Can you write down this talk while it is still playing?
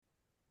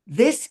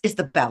This is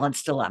the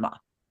balance dilemma.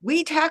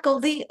 We tackle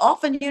the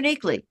often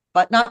uniquely,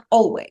 but not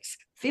always,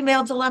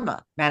 female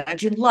dilemma,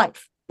 managing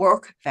life,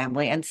 work,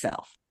 family, and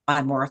self.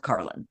 I'm Maura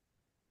Carlin.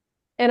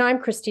 And I'm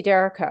Christy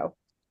Derrico.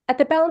 At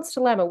the Balanced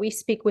Dilemma, we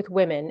speak with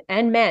women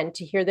and men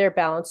to hear their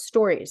balanced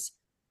stories.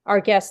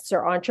 Our guests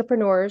are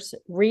entrepreneurs,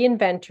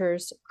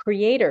 reinventors,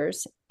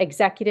 creators,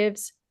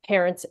 executives,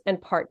 parents,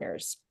 and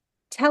partners,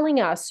 telling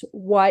us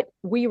what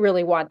we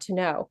really want to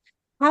know.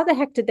 How the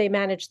heck did they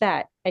manage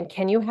that? And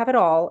can you have it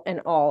all and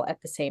all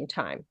at the same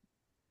time?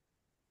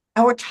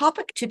 Our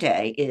topic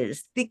today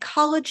is the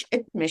college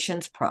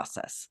admissions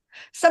process,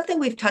 something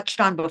we've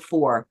touched on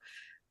before.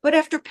 But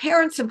after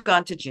parents have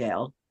gone to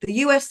jail, the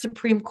U.S.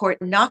 Supreme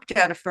Court knocked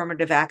out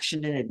affirmative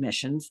action in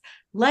admissions,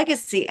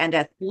 legacy and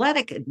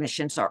athletic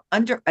admissions are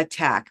under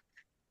attack.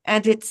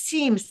 And it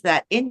seems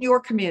that in your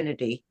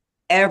community,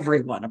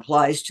 everyone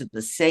applies to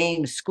the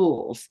same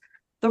schools.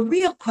 The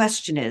real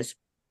question is,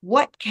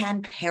 what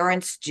can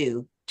parents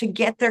do to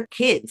get their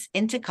kids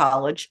into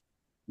college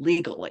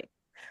legally?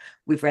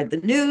 We've read the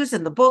news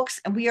and the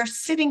books, and we are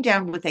sitting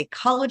down with a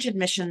college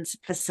admissions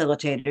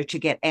facilitator to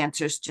get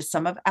answers to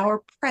some of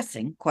our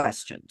pressing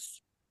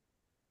questions.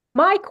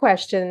 My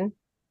question,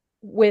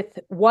 with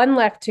one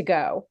left to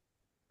go,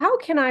 how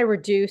can I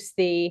reduce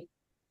the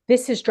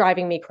this is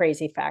driving me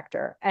crazy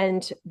factor?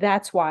 And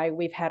that's why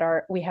we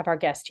have our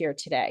guest here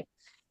today.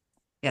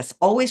 Yes,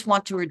 always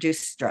want to reduce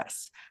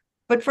stress.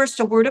 But first,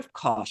 a word of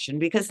caution,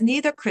 because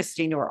neither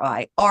Christy nor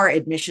I are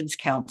admissions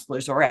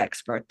counselors or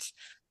experts,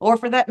 or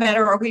for that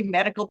matter, are we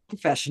medical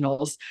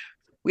professionals.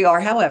 We are,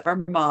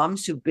 however,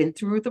 moms who've been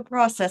through the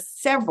process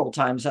several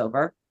times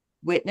over,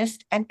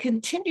 witnessed and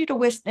continue to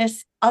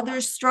witness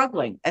others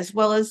struggling, as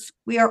well as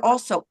we are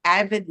also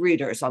avid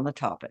readers on the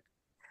topic.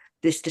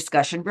 This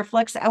discussion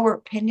reflects our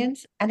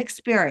opinions and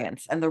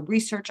experience and the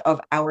research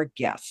of our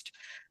guest.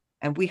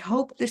 And we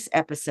hope this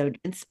episode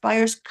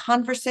inspires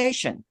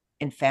conversation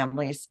in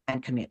families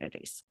and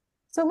communities.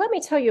 So let me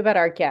tell you about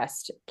our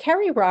guest,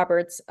 Kerry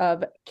Roberts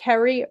of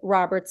Kerry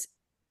Roberts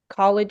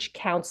College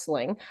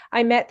Counseling.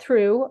 I met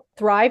through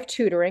Thrive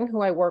Tutoring, who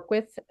I work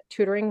with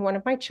tutoring one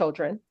of my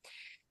children.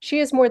 She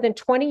has more than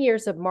 20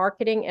 years of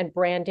marketing and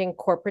branding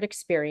corporate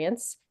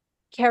experience.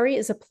 Kerry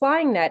is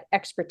applying that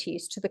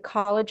expertise to the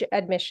college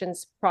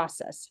admissions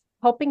process,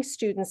 helping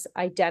students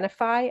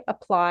identify,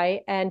 apply,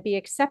 and be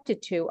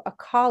accepted to a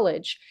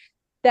college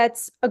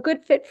that's a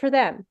good fit for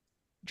them.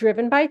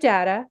 Driven by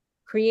data,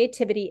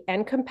 creativity,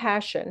 and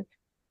compassion,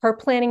 her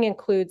planning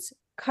includes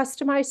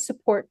customized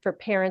support for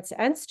parents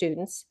and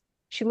students.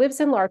 She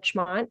lives in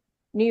Larchmont,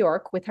 New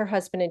York, with her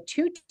husband and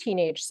two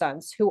teenage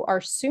sons who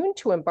are soon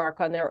to embark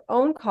on their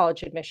own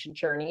college admission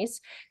journeys.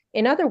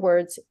 In other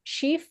words,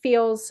 she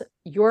feels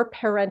your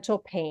parental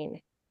pain.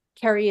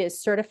 Kerry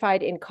is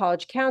certified in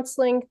college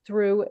counseling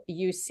through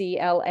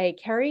UCLA.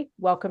 Kerry,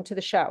 welcome to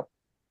the show.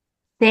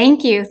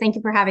 Thank you. Thank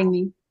you for having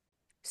me.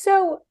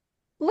 So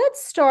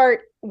let's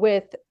start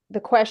with the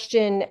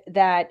question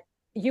that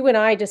you and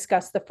I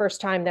discussed the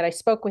first time that I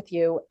spoke with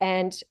you.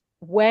 And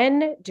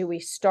when do we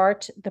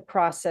start the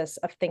process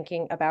of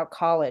thinking about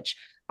college?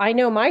 I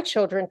know my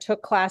children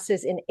took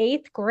classes in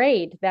 8th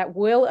grade that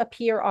will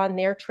appear on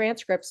their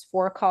transcripts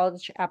for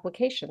college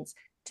applications.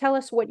 Tell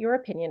us what your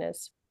opinion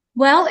is.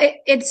 Well,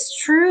 it's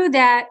true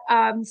that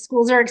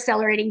schools are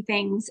accelerating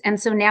things. And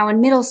so now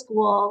in middle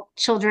school,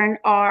 children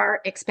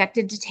are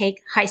expected to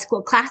take high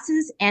school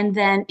classes. And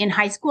then in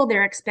high school,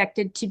 they're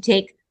expected to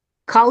take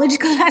college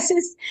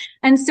classes.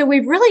 And so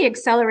we've really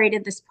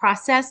accelerated this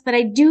process. But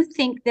I do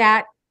think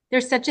that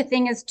there's such a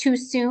thing as too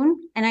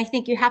soon. And I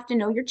think you have to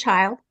know your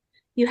child.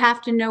 You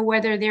have to know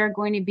whether they're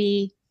going to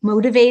be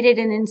motivated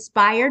and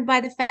inspired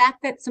by the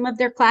fact that some of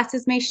their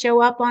classes may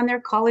show up on their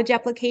college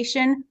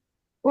application,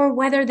 or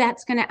whether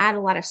that's going to add a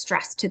lot of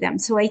stress to them.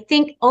 So I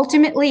think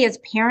ultimately as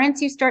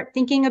parents, you start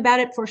thinking about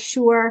it for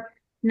sure,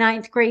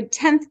 9th grade,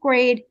 10th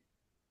grade.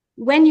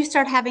 When you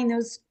start having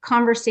those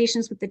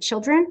conversations with the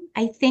children,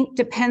 I think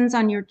depends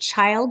on your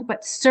child,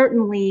 but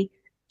certainly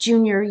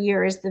junior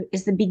year is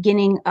the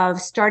beginning of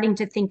starting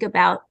to think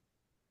about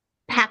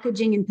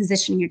packaging and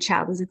positioning your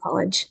child as a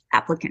college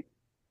applicant.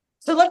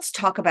 So let's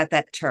talk about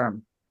that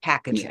term,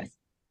 packaging. Yes.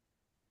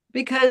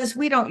 Because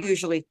we don't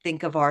usually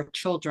think of our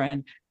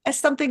children as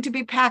something to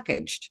be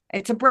packaged.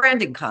 It's a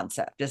branding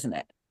concept, isn't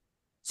it?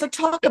 So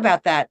talk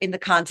about that in the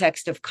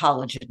context of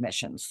college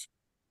admissions.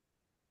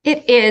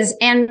 It is,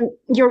 and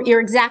you're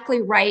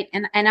exactly right.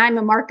 And I'm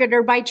a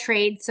marketer by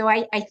trade, so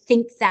I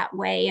think that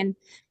way. And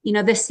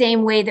the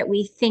same way that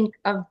we think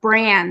of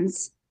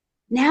brands,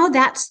 now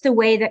that's the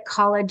way that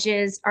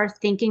colleges are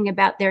thinking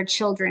about their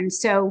children.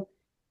 So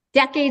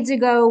decades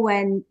ago,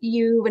 when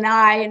you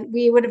and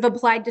we would have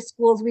applied to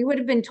schools, we would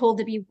have been told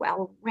to be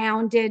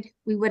well-rounded.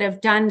 We would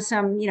have done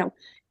some,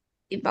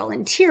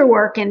 volunteer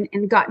work and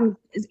gotten,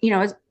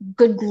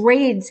 good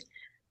grades.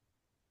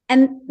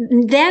 And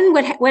then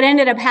what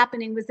ended up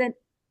happening was that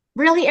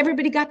really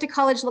everybody got to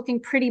college looking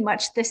pretty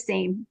much the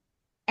same.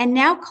 And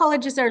now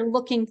colleges are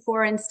looking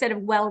for, instead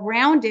of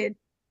well-rounded,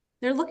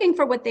 they're looking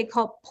for what they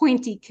call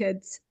pointy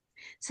kids.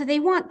 So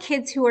they want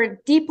kids who are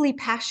deeply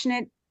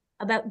passionate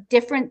about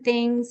different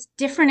things,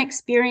 different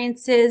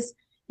experiences,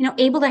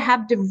 able to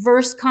have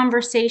diverse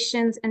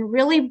conversations and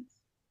really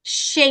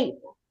shape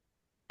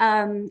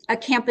a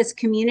campus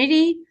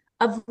community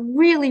of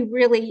really,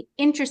 really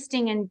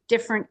interesting and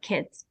different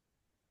kids.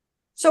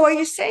 So are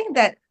you saying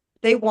that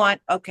they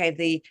want, okay,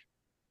 the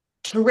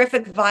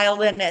terrific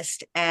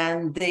violinist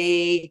and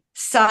the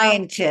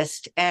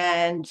scientist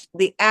and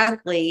the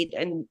athlete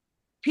and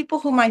people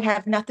who might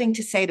have nothing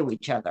to say to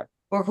each other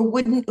or who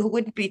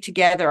wouldn't be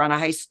together on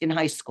in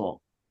high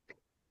school?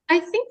 I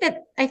think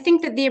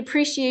that the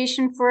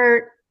appreciation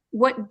for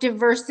what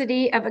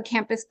diversity of a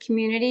campus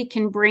community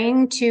can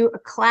bring to a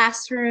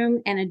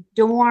classroom and a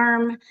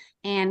dorm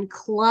and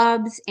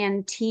clubs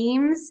and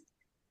teams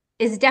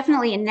is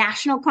definitely a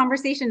national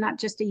conversation, not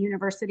just a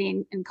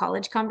university and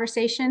college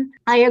conversation.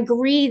 I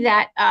agree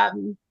that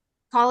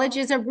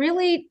colleges are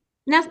really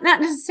not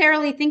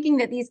necessarily thinking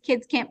that these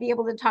kids can't be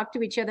able to talk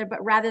to each other,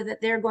 but rather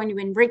that they're going to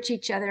enrich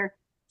each other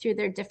through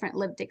their different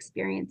lived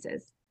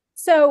experiences.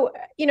 So,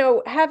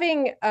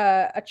 having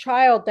a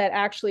child that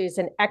actually is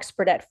an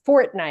expert at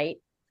Fortnite,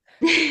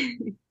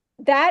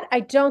 that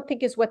I don't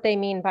think is what they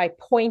mean by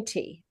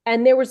pointy.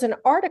 And there was an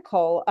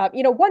article,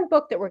 one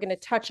book that we're going to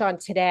touch on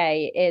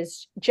today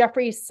is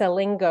Jeffrey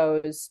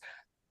Selingo's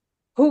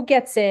Who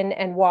Gets In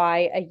and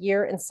Why: A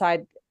Year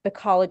Inside the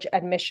College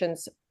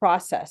Admissions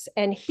Process.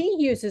 And he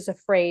uses a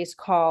phrase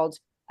called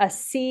a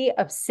sea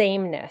of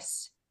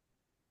sameness.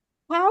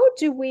 How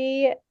do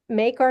we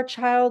make our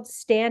child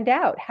stand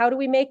out? How do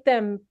we make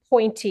them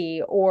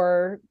pointy,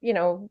 or,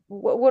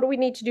 what do we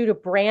need to do to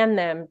brand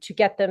them to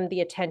get them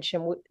the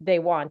attention they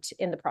want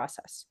in the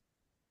process?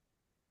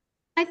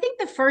 I think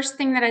the first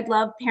thing that I'd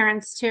love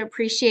parents to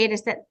appreciate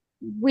is that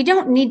we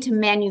don't need to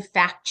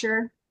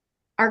manufacture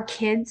our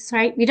kids,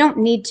 right? We don't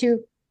need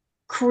to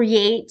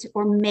create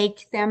or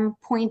make them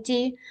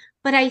pointy.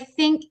 But I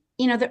think,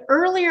 the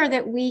earlier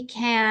that we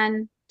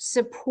can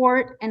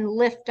support and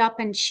lift up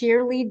and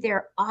cheerlead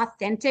their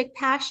authentic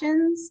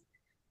passions,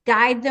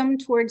 guide them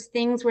towards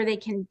things where they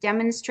can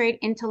demonstrate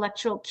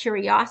intellectual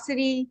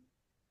curiosity.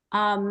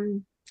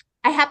 I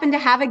happen to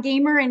have a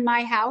gamer in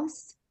my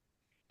house,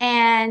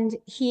 and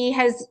he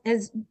has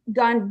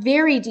gone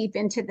very deep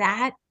into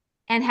that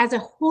and has a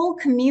whole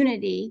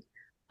community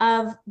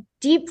of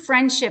deep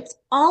friendships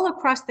all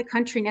across the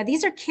country. Now,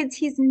 these are kids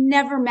he's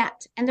never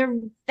met, and they're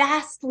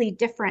vastly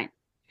different.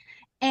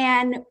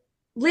 And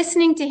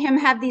listening to him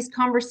have these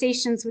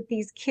conversations with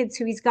these kids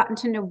who he's gotten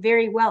to know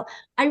very well,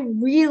 I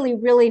really,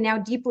 really now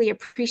deeply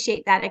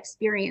appreciate that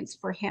experience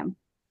for him.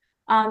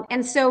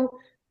 And so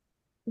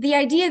the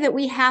idea that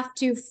we have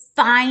to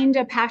find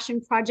a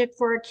passion project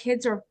for our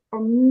kids or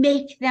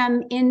make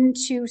them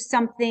into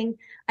something,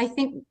 I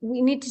think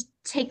we need to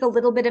take a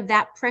little bit of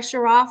that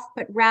pressure off,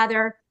 but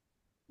rather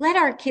let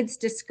our kids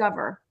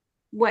discover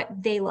what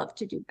they love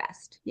to do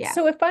best. Yeah.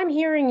 So if I'm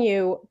hearing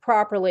you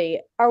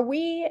properly, are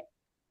we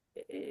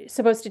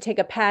supposed to take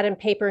a pad and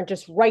paper and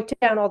just write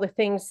down all the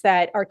things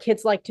that our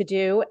kids like to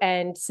do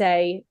and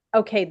say,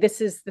 okay, this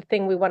is the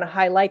thing we want to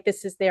highlight.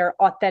 This is their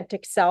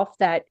authentic self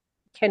that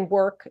can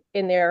work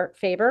in their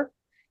favor?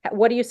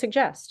 What do you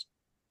suggest?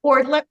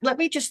 Or let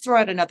me just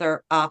throw out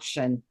another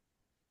option.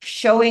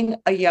 Showing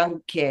a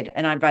young kid,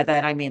 and by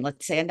that I mean,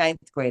 let's say a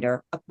ninth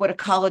grader, what a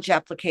college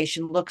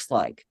application looks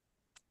like.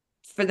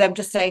 For them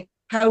to say,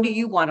 how do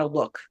you want to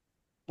look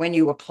when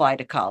you apply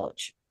to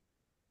college?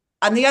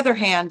 On the other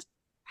hand,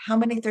 how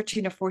many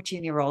 13 or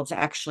 14-year-olds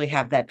actually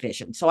have that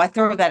vision? So I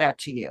throw that out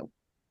to you.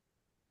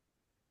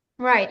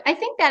 Right. I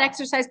think that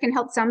exercise can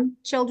help some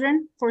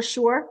children for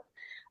sure.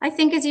 I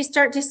think as you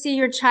start to see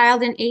your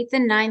child in 8th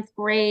and 9th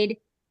grade,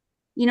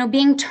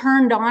 being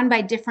turned on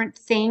by different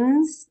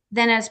things,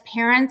 then as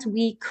parents,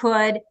 we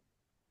could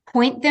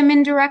point them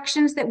in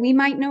directions that we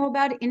might know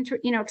about,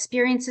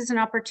 experiences and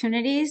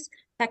opportunities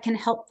that can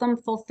help them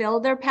fulfill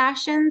their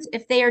passions.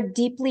 If they are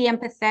deeply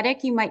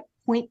empathetic, you might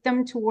point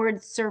them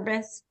towards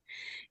service.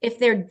 If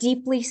they're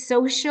deeply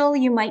social,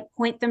 you might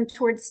point them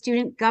towards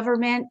student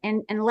government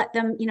and let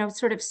them,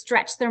 sort of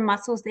stretch their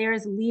muscles there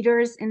as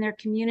leaders in their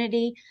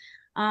community.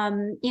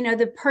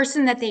 The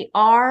person that they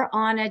are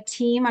on a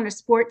team, on a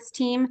sports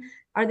team,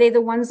 are they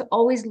the ones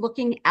always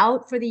looking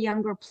out for the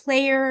younger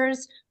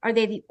players? Are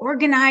they the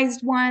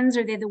organized ones?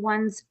 Are they the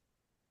ones,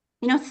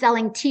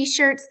 selling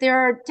t-shirts? There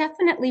are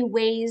definitely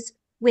ways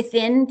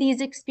within these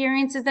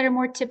experiences that are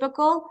more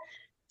typical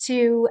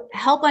to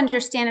help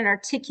understand and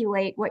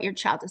articulate what your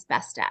child is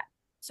best at.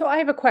 So I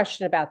have a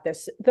question about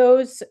this.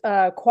 Those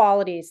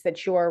qualities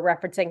that you're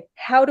referencing,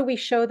 how do we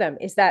show them?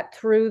 Is that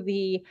through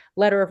the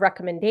letter of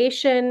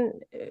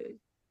recommendation?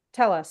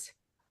 Tell us.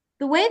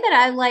 The way that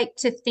I like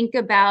to think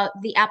about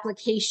the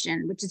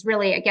application, which is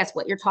really, I guess,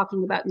 what you're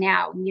talking about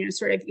now,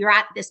 sort of you're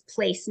at this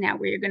place now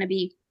where you're going to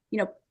be,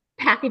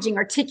 packaging,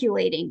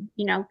 articulating,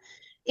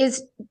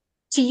 is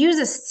to use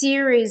a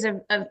series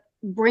of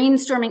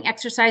brainstorming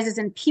exercises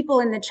and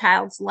people in the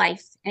child's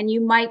life. And you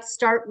might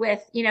start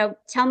with,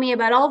 tell me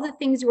about all the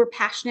things you were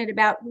passionate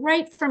about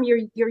right from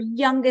your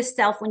youngest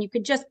self when you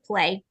could just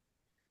play.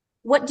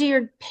 What do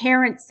your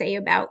parents say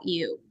about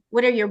you?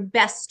 What are your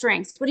best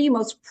strengths? What are you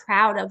most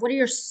proud of? What are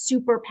your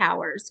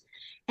superpowers?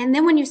 And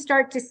then when you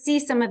start to see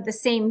some of the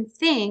same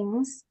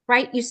things,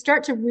 right, you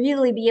start to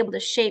really be able to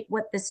shape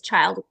what this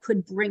child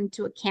could bring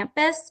to a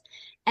campus.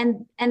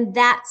 And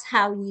that's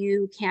how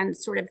you can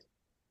sort of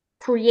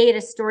create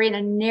a story and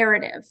a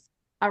narrative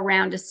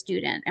around a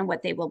student and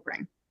what they will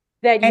bring.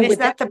 That And you is would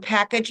that the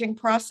packaging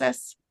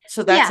process?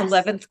 So that's Yes.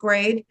 11th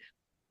grade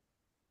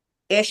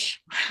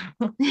ish.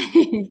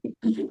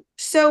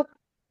 So,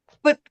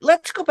 but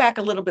let's go back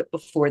a little bit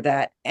before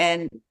that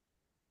and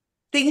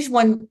things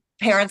when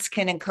parents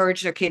can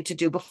encourage their kid to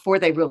do before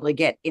they really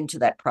get into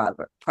that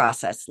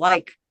process,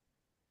 like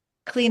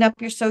clean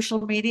up your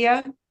social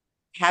media,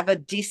 have a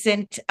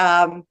decent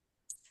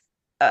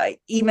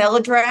email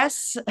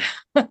address.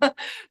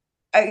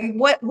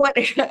 What,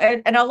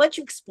 and I'll let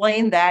you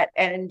explain that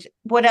and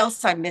what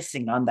else I'm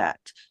missing on that.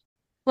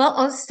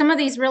 Well, some of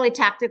these really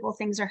tactical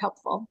things are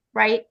helpful,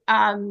 right?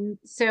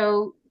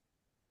 So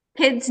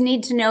kids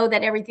need to know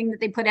that everything that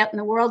they put out in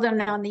the world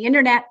and on the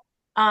internet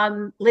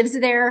lives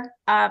there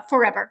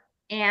forever.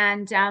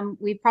 And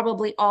we've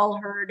probably all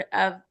heard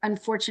of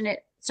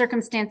unfortunate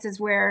circumstances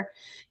where,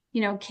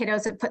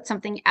 kiddos have put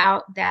something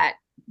out that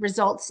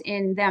results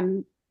in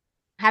them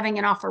having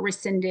an offer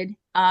rescinded.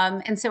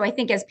 And so I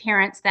think as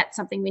parents, that's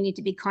something we need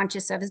to be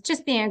conscious of, is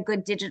just being a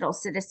good digital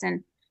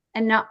citizen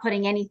and not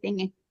putting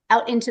anything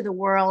out into the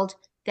world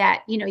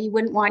that you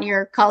wouldn't want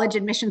your college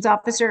admissions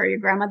officer or your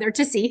grandmother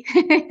to see.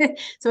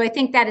 So I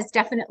think that is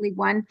definitely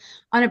one.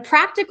 On a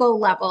practical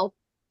level,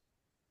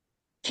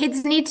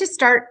 kids need to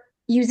start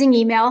using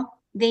email.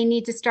 They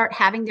need to start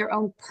having their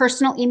own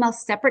personal email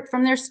separate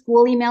from their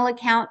school email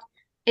account.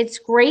 It's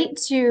great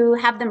to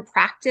have them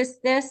practice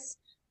this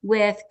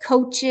with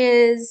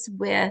coaches,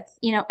 with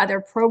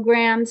other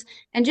programs,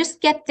 and just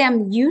get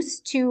them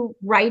used to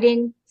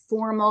writing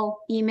formal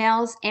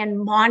emails and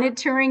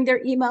monitoring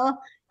their email.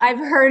 I've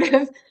heard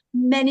of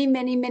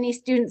many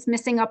students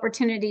missing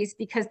opportunities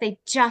because they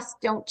just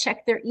don't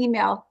check their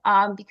email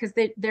because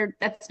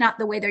that's not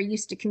the way they're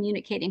used to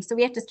communicating. So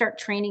we have to start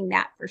training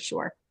that for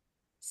sure.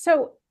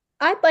 So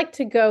I'd like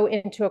to go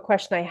into a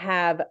question I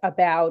have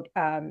about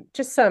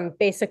just some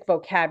basic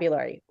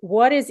vocabulary.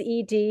 What is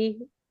ED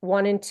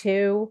 1 and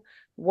 2?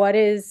 What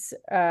is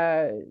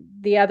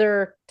the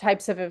other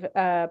types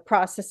of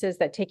processes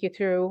that take you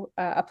through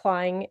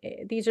applying?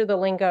 These are the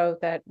lingo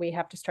that we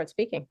have to start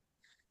speaking.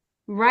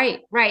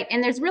 Right.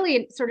 And there's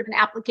really sort of an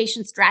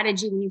application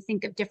strategy when you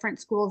think of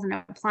different schools and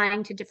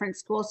applying to different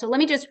schools. So let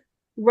me just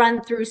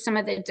run through some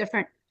of the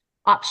different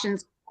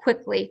options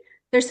quickly.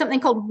 There's something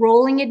called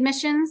rolling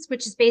admissions,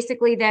 which is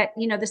basically that,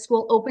 the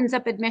school opens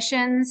up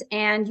admissions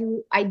and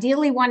you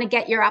ideally want to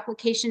get your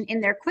application in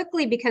there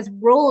quickly, because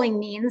rolling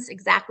means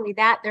exactly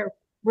that. They're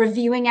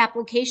reviewing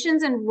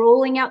applications and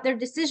rolling out their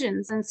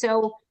decisions. And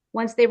so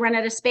once they run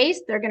out of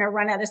space, they're going to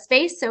run out of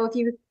space. So if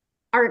you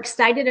are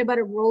excited about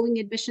a rolling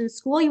admissions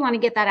school, you want to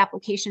get that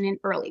application in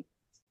early.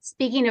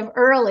 Speaking of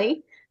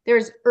early,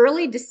 there's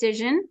early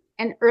decision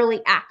and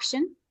early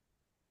action.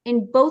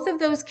 In both of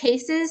those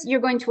cases, you're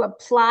going to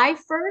apply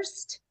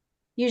first,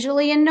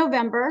 usually in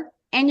November,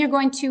 and you're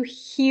going to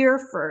hear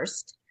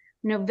first,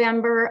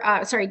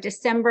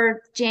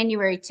 December,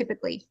 January,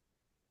 typically.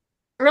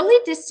 Early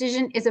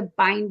decision is a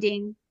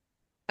binding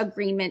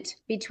agreement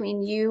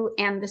between you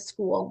and the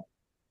school,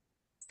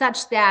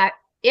 such that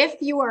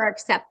if you are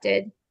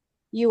accepted,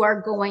 you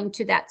are going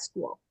to that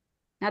school.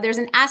 Now, there's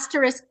an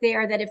asterisk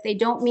there that if they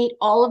don't meet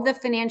all of the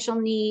financial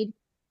need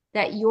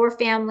that your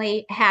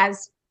family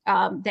has,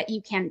 that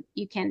you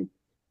can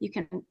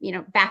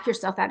back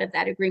yourself out of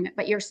that agreement.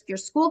 But your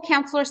school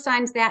counselor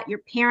signs that, your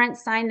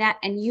parents sign that,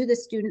 and you, the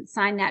student,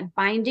 sign that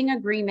binding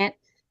agreement.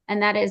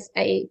 And that is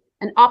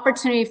an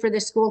opportunity for the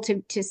school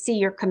to see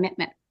your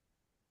commitment.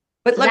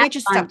 But let me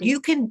just stop.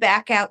 You can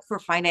back out for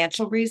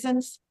financial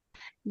reasons?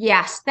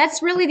 Yes,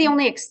 that's really the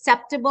only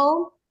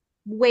acceptable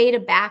way to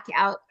back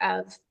out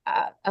of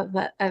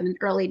an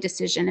early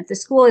decision if the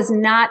school is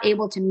not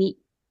able to meet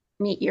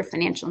your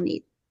financial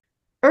need.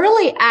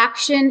 Early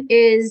action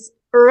is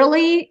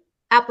early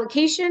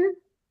application,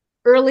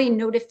 early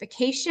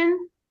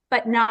notification,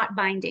 but not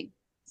binding.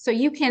 So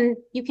you can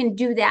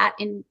do that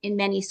in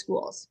many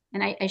schools.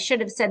 And I should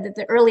have said that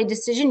the early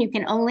decision you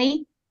can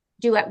only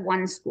do at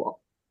one school.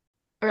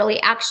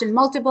 Early action,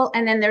 multiple,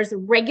 and then there's a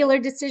regular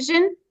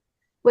decision,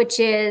 which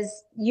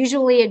is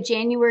usually a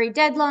January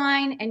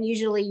deadline, and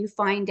usually you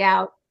find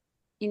out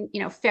in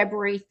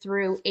February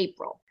through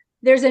April.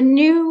 There's a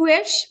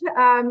newish,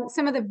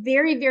 some of the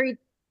very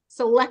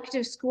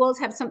selective schools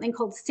have something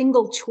called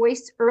single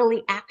choice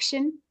early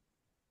action,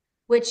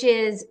 which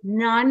is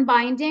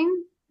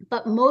non-binding,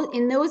 but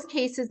in those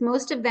cases,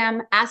 most of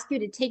them ask you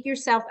to take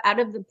yourself out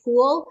of the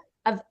pool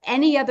of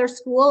any other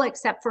school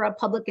except for a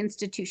public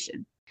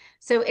institution.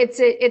 So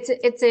it's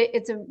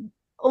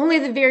only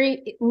the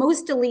very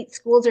most elite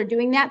schools are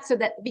doing that, so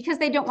that because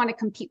they don't want to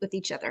compete with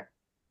each other.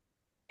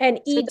 And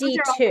So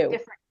ED2.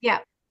 Yeah.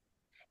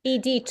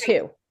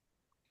 ED2.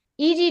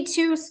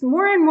 ED2,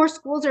 more and more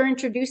schools are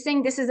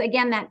introducing, this is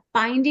again that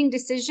binding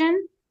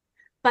decision,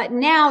 But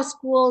now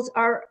schools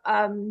are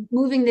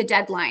moving the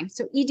deadline.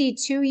 So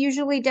ED2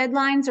 usually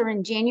deadlines are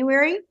in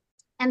January.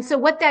 And so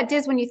what that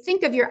does, when you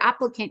think of your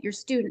applicant, your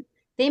student,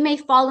 they may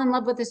fall in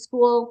love with a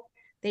school,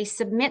 they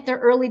submit their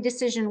early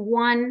decision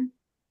 1,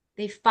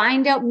 they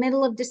find out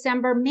middle of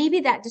December, maybe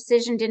that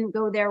decision didn't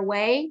go their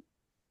way,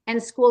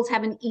 and schools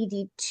have an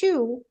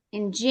ED2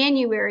 in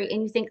January,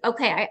 and you think,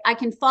 okay, I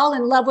can fall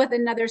in love with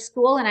another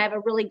school and I have a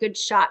really good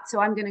shot, so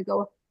I'm going to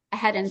go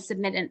ahead and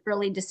submit an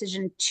early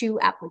decision 2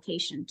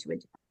 application to a.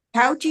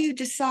 How do you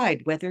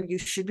decide whether you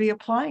should be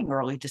applying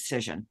early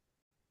decision?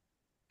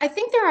 I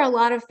think there are a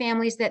lot of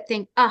families that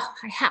think, oh,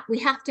 we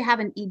have to have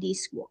an ED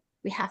school.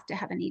 We have to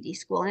have an ED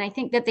school. And I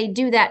think that they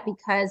do that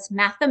because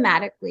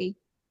mathematically,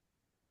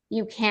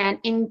 you can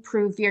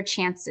improve your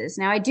chances.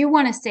 Now, I do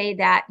want to say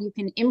that you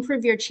can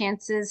improve your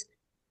chances,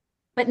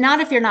 but not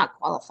if you're not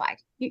qualified.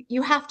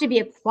 You have to be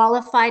a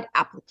qualified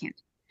applicant.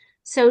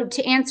 So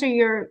to answer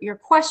your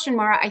question,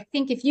 Mara, I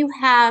think if you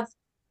have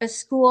a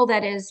school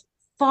that is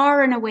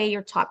far and away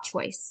your top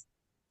choice,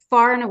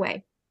 far and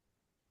away,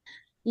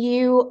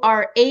 you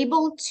are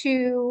able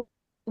to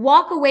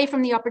walk away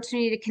from the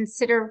opportunity to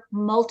consider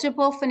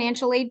multiple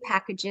financial aid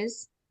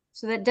packages.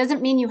 So that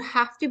doesn't mean you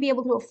have to be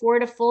able to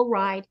afford a full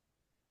ride,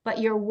 but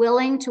you're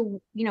willing to,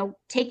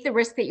 take the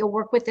risk that you'll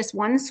work with this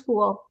one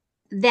school.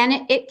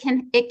 Then it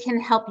can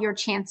help your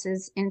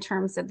chances in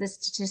terms of the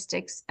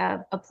statistics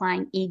of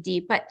applying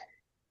ED. But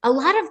a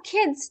lot of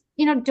kids,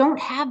 don't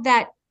have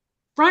that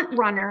front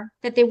runner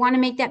that they want to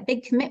make that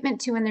big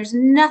commitment to. And there's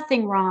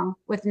nothing wrong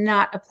with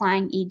not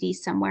applying ED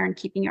somewhere and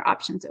keeping your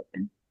options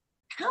open.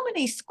 How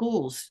many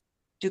schools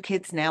do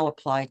kids now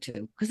apply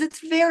to? Because it's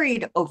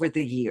varied over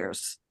the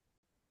years.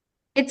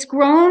 It's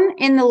grown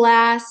in the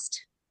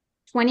last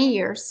 20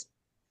 years.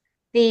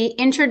 The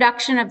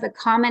introduction of the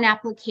common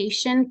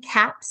application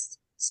caps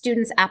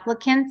students'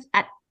 applications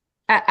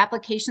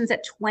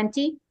at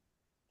 20.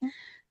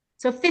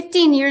 So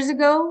 15 years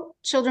ago,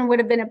 children would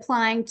have been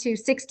applying to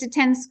 6 to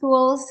 10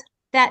 schools.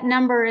 That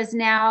number is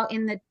now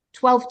in the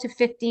 12 to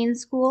 15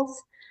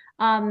 schools.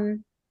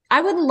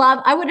 I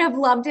would have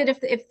loved it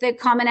if the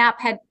Common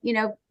App had,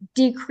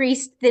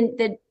 decreased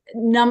the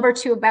number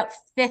to about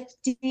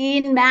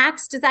 15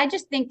 max. Because I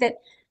just think that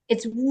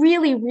it's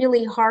really,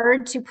 really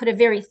hard to put a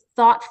very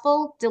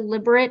thoughtful,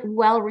 deliberate,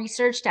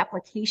 well-researched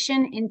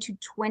application into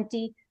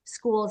 20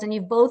 schools. And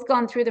you've both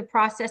gone through the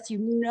process.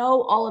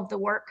 All of the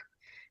work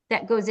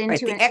that goes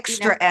into the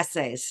extra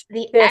essays.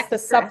 The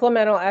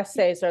supplemental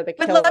essays are the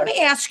killer. But let me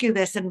ask you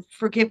this, and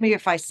forgive me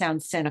if I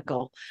sound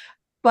cynical,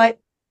 but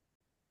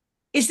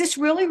is this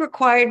really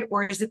required,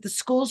 or is it the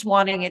schools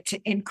wanting it to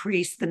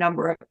increase the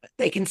number of,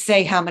 they can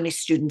say how many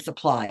students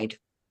applied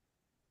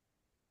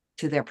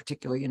to their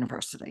particular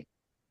university?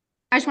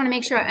 I just want to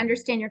make sure I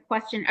understand your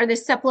question. Are the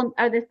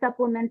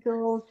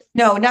supplementals?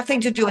 No,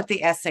 nothing to do with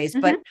the essays,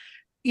 but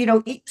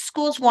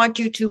schools want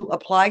you to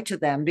apply to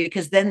them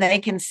because then they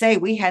can say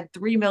we had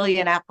 3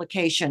 million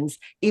applications,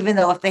 even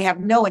though if they have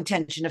no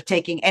intention of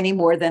taking any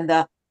more than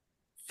the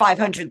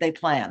 500 they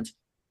planned.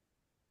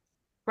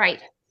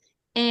 Right.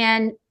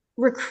 And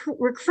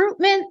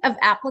recruitment of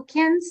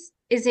applicants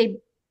is a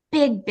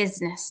big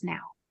business now.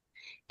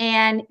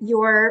 And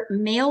your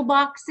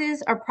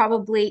mailboxes are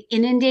probably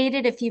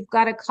inundated if you've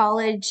got a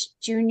college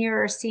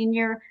junior or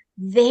senior.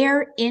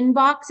 Their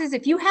inboxes,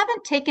 if you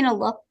haven't taken a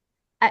look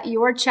at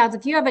your child's,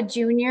 if you have a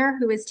junior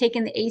who has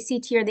taken the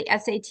ACT or the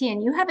SAT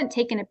and you haven't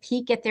taken a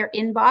peek at their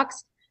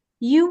inbox,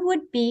 you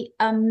would be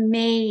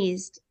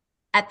amazed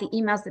at the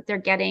emails that they're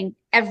getting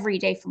every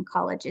day from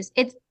colleges.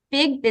 It's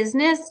big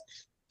business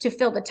to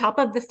fill the top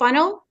of the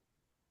funnel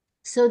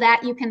so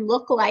that you can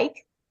look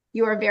like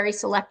you are very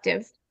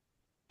selective.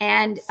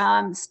 And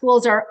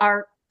schools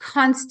are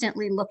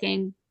constantly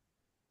looking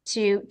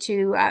to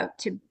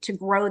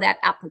grow that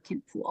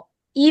applicant pool,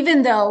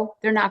 even though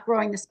they're not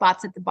growing the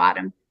spots at the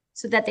bottom,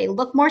 so that they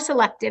look more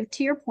selective,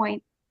 to your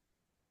point,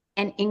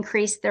 and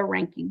increase their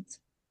rankings.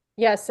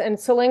 Yes, and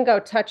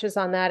Salingo touches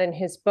on that in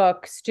his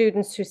book.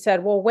 Students who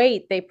said, well,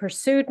 wait, they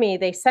pursued me,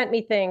 they sent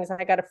me things,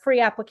 I got a free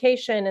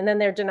application, and then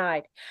they're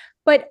denied.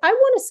 But I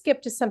want to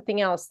skip to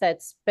something else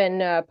that's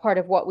been part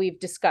of what we've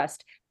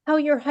discussed, how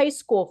your high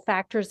school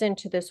factors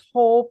into this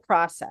whole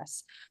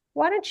process.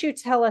 Why don't you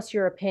tell us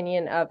your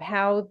opinion of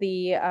how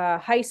the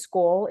high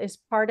school is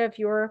part of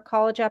your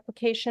college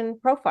application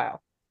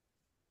profile?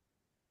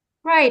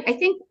 Right. I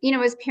think,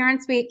 as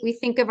parents, we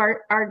think of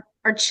our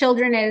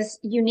children as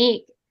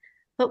unique,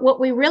 but what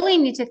we really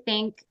need to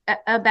think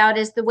about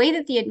is the way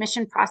that the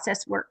admission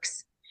process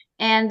works.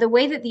 And the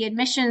way that the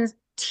admissions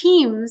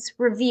teams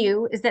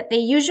review is that they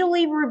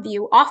usually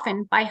review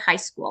often by high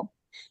school.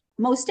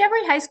 Most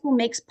every high school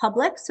makes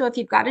public. So if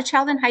you've got a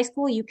child in high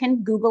school, you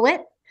can Google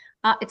it.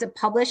 It's a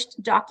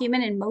published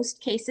document in most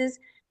cases,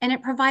 and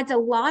it provides a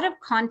lot of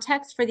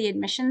context for the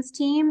admissions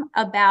team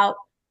about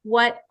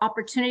what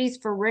opportunities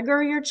for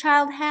rigor your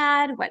child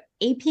had, what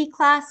AP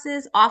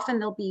classes. Often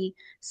there'll be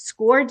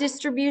score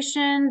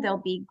distribution, there'll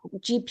be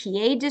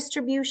GPA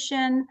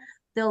distribution,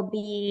 there'll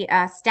be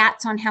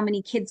stats on how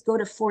many kids go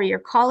to four-year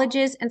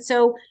colleges. And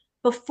so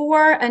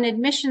before an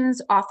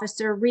admissions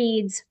officer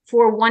reads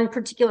for one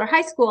particular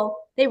high school,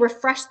 they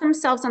refresh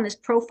themselves on this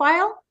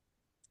profile.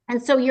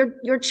 And so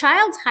your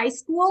child's high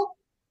school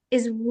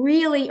is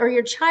really, or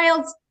your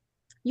child's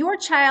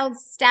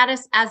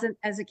status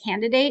as a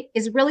candidate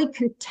is really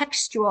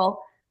contextual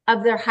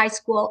of their high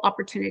school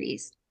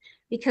opportunities.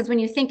 Because when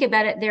you think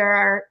about it, there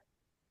are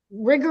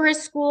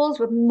rigorous schools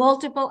with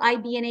multiple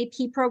IB and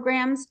AP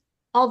programs,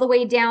 all the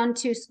way down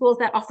to schools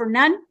that offer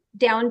none,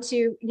 down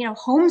to,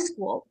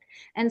 homeschool.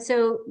 And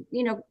so,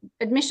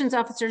 admissions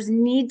officers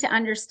need to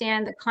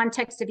understand the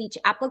context of each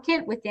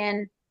applicant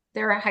within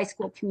their high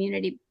school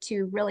community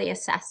to really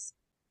assess.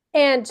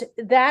 And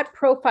that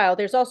profile,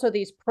 there's also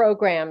these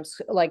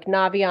programs like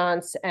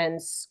Naviance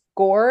and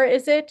Score,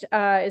 is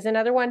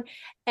another one.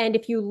 And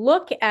if you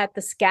look at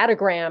the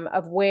scattergram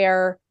of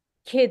where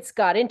kids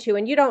got into,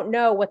 and you don't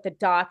know what the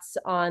dots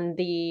on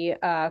the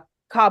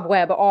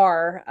cobweb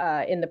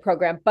are in the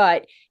program,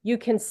 but you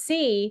can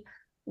see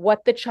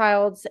what the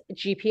child's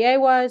GPA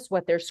was,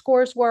 what their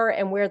scores were,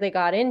 and where they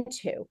got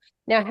into.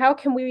 Now, how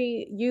can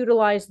we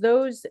utilize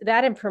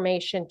that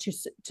information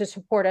to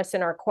support us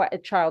in our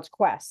child's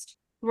quest?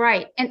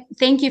 Right. And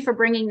thank you for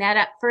bringing that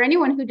up. For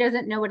anyone who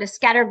doesn't know what a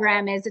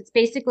scattergram is, it's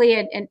basically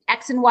an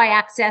X and Y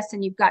axis,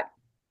 and you've got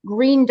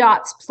green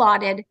dots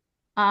plotted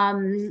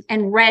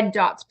and red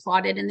dots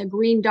plotted. And the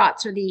green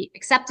dots are the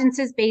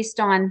acceptances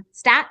based on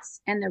stats,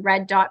 and the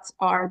red dots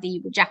are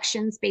the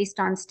rejections based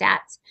on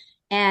stats.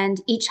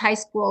 And each high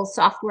school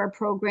software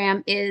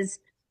program is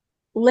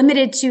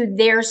limited to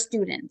their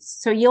students.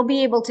 So you'll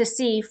be able to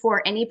see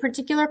for any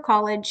particular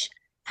college,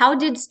 how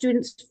did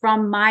students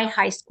from my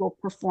high school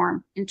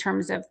perform in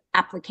terms of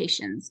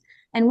applications?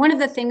 And one of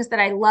the things that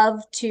I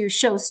love to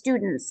show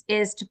students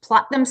is to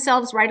plot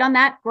themselves right on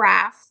that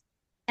graph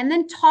and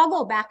then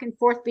toggle back and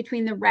forth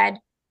between the red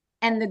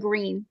and the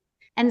green.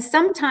 And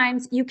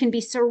sometimes you can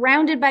be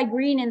surrounded by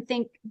green and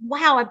think,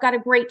 wow, I've got a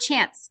great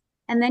chance.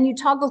 And then you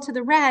toggle to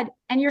the red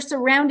and you're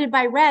surrounded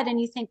by red and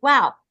you think,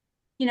 wow,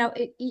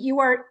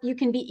 you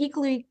can be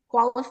equally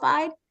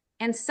qualified.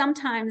 And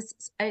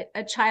sometimes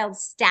a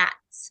child's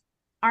stats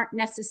aren't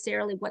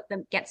necessarily what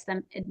gets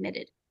them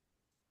admitted.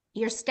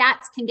 Your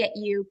stats can get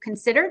you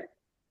considered,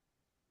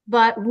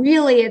 but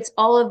really it's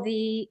all of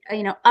the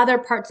other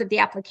parts of the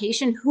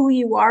application, who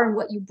you are and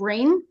what you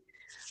bring,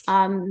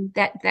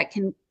 that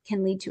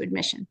can lead to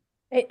admission.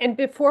 And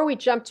before we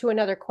jump to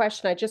another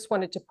question, I just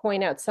wanted to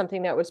point out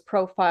something that was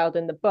profiled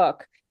in the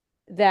book,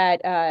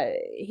 that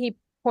he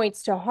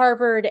points to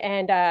Harvard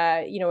and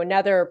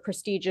another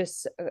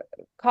prestigious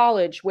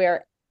college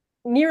where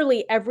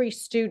nearly every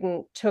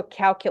student took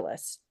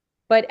calculus.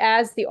 But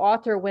as the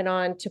author went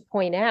on to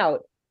point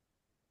out,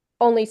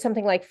 only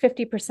something like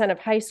 50% of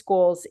high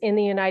schools in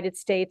the United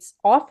States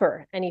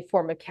offer any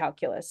form of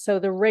calculus. So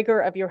the rigor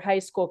of your high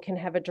school can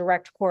have a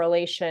direct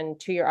correlation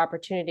to your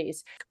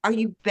opportunities. Are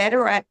you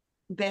better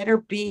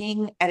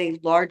being at a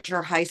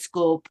larger high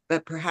school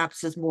that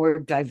perhaps is more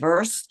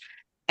diverse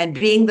and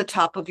being the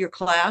top of your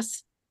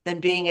class than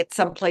being at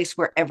some place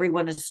where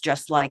everyone is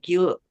just like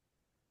you?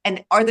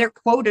 And are there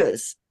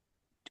quotas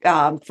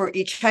for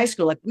each high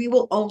school? Like, we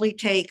will only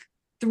take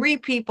 3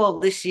 people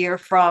this year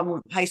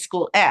from high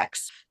school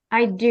X.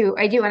 I do.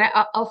 And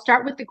I'll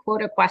start with the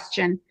quota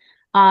question,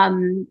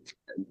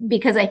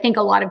 because I think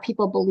a lot of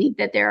people believe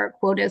that there are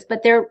quotas,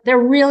 but they're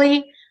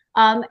really,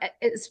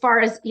 as far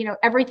as,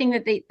 everything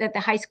that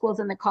the high schools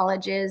and the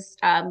colleges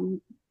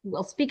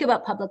will speak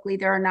about publicly,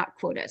 there are not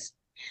quotas.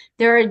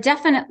 There are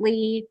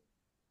definitely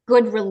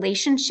good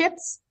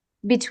relationships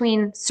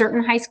between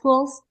certain high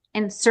schools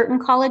and certain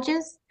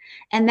colleges.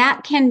 And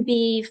that can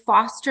be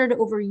fostered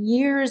over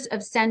years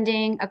of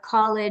sending a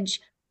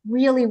college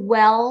really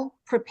well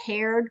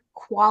prepared,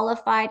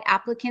 qualified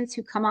applicants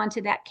who come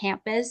onto that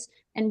campus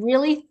and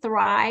really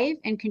thrive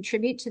and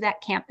contribute to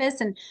that campus.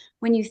 And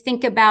when you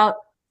think about,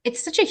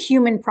 it's such a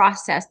human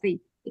process. The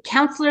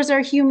counselors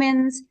are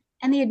humans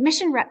and the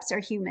admission reps are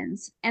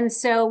humans. And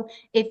so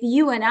if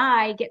you and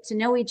I get to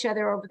know each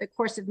other over the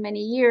course of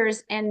many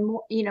years, and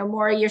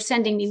Maura, you're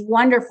sending me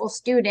wonderful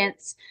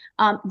students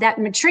that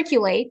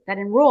matriculate, that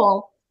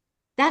enroll,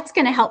 that's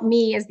going to help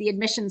me as the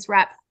admissions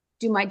rep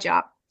do my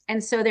job.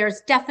 And so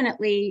there's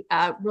definitely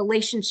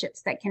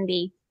relationships that can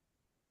be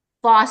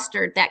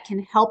fostered that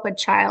can help a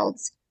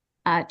child's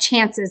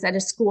chances at a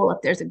school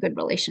if there's a good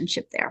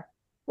relationship there.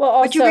 Well,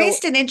 also, but you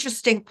raised an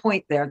interesting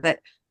point there, that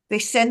they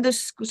send the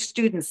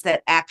students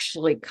that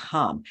actually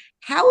come.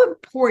 How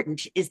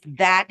important is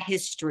that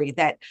history,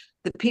 that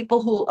the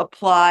people who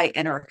apply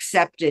and are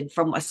accepted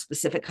from a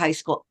specific high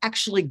school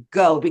actually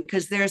go?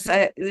 Because there's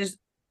that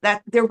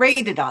they're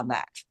rated on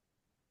that.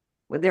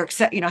 When they're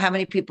how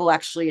many people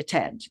actually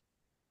attend.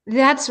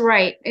 That's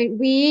right.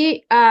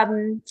 We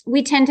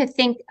tend to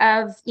think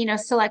of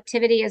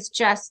selectivity as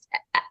just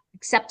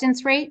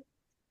acceptance rate,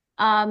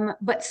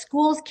 but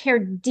schools care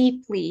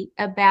deeply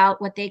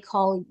about what they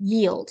call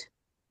yield.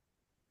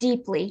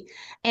 Deeply.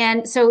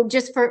 And so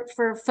just for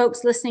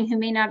folks listening who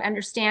may not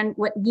understand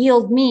what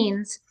yield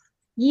means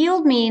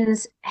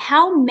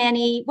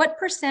what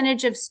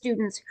percentage of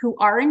students who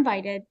are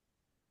invited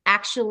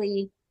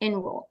actually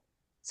enroll.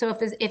 So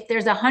if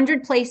there's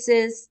 100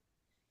 places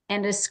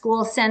and a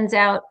school sends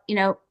out,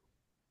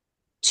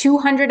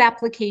 200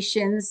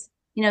 applications,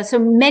 so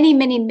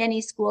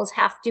many schools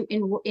have to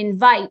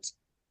invite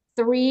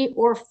 3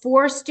 or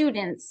 4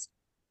 students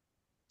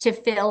to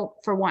fill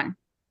for one.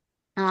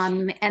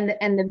 And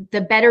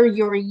the better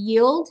your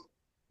yield,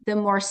 the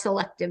more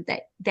selective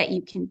that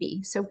you can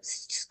be. So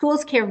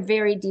schools care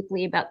very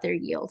deeply about their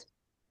yield.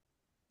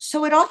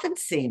 So it often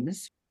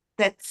seems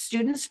that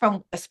students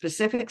from a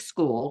specific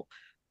school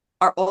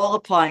are all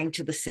applying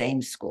to the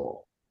same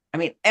school. I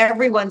mean,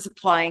 everyone's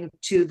applying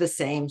to the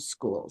same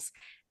schools.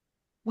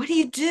 What do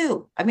you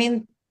do? I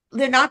mean,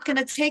 they're not going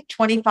to take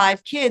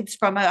 25 kids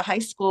from a high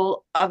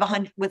school of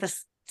 100 with a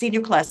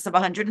senior class of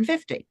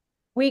 150.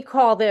 We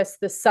call this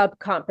the sub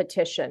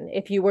competition.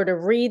 If you were to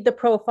read the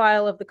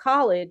profile of the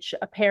college,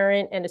 a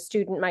parent and a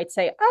student might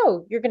say,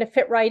 oh, you're going to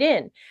fit right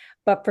in.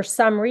 But for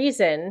some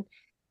reason,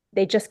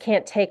 they just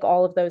can't take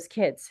all of those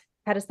kids.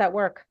 How does that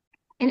work?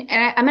 And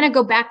I'm going to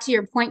go back to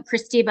your point,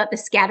 Christy, about the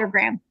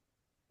scattergram,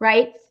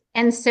 right?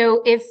 And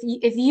so if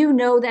you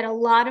know that a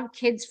lot of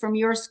kids from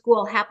your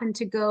school happen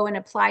to go and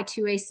apply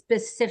to a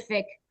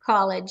specific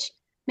college,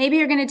 maybe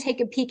you're going to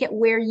take a peek at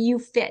where you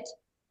fit.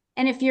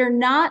 And if you're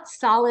not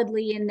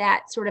solidly in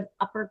that sort of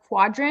upper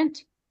quadrant,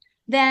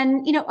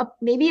 then,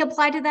 maybe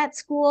apply to that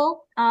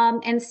school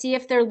and see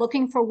if they're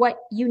looking for what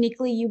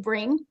uniquely you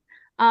bring.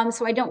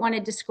 So I don't want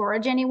to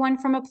discourage anyone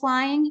from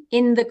applying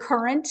in the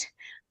current.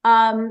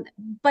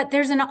 But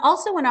there's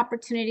also an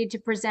opportunity to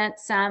present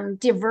some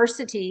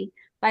diversity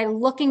by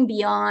looking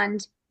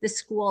beyond the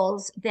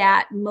schools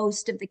that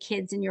most of the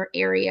kids in your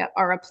area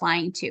are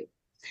applying to.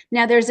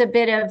 Now, there's a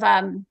bit of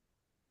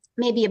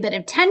maybe a bit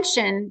of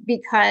tension,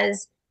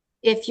 because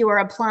if you are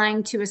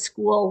applying to a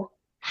school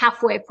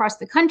halfway across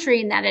the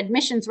country and that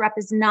admissions rep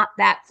is not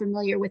that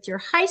familiar with your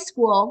high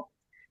school,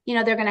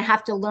 they're going to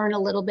have to learn a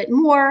little bit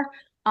more.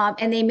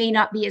 And they may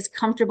not be as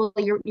comfortable.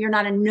 You're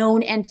not a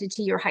known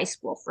entity, your high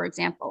school, for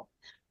example.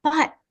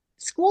 But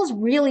schools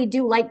really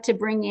do like to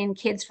bring in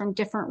kids from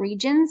different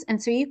regions.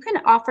 And so you can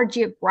offer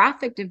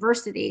geographic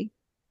diversity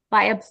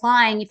by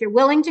applying, if you're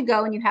willing to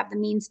go and you have the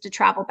means to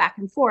travel back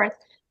and forth,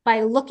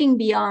 by looking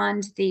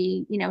beyond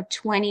the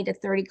 20 to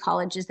 30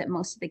 colleges that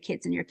most of the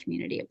kids in your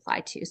community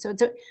apply to. So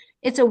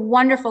it's a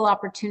wonderful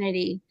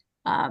opportunity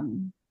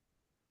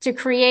to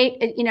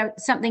create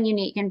something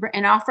unique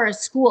and offer a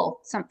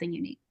school something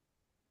unique.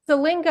 The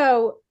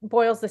lingo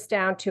boils this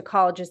down to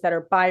colleges that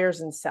are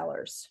buyers and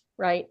sellers,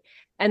 right?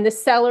 And the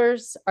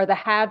sellers are the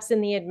haves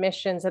in the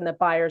admissions and the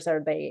buyers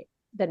are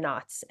the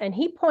nots. And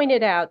he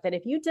pointed out that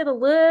if you did a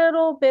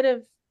little bit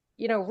of,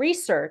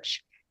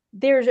 research,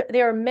 there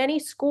are many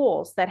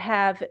schools that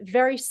have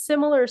very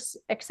similar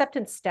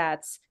acceptance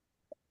stats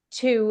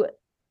to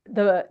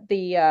the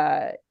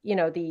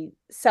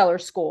seller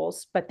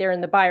schools, but they're in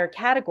the buyer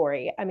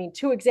category. I mean,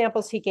 2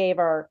 examples he gave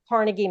are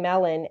Carnegie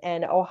Mellon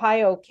and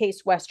Ohio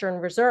Case Western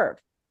Reserve.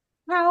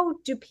 How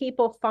do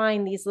people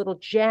find these little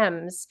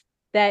gems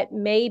that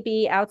may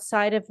be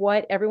outside of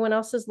what everyone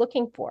else is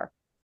looking for?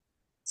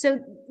 So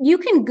you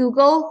can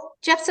Google.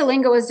 Jeff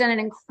Salingo has done an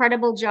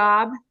incredible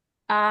job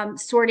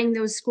sorting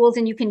those schools,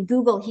 and you can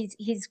Google.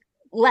 He's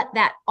let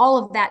all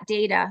of that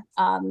data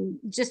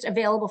just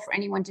available for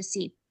anyone to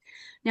see.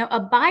 Now,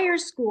 a buyer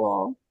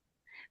school,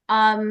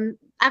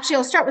 actually,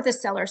 I'll start with the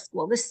seller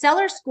school. The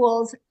seller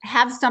schools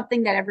have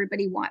something that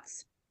everybody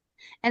wants.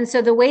 And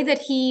so the way that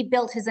he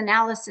built his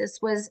analysis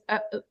was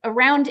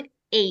around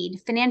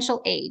aid,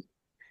 financial aid.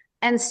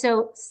 And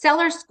so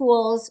seller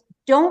schools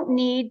don't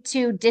need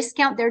to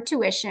discount their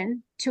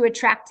tuition to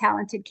attract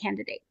talented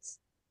candidates,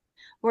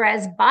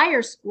 whereas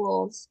buyer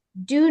schools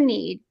do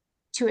need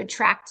to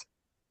attract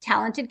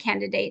talented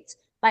candidates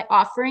by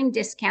offering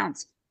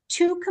discounts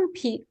to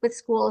compete with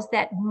schools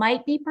that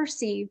might be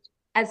perceived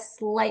as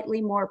slightly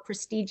more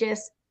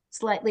prestigious,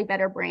 slightly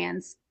better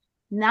brands,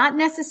 not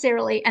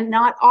necessarily and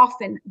not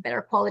often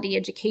better quality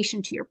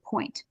education, to your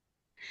point.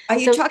 Are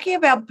you talking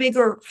about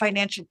bigger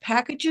financial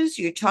packages?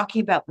 You're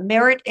talking about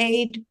merit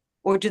aid,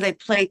 or do they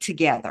play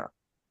together?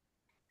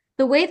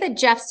 The way that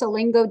Jeff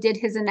Salingo did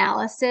his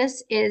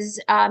analysis is,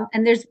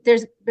 and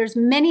there's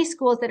many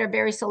schools that are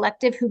very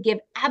selective who give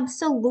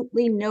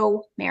absolutely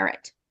no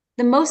merit.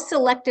 The most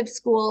selective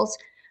schools,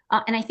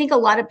 and I think a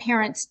lot of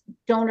parents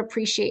don't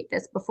appreciate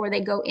this before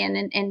they go in.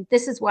 And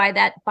this is why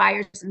that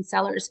buyers and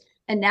sellers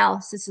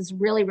analysis is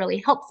really, really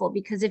helpful,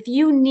 because if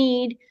you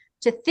need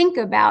to think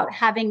about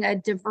having a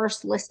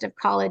diverse list of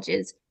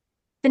colleges,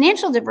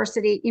 financial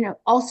diversity,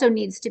 also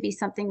needs to be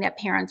something that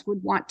parents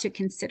would want to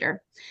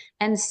consider.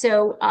 And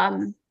so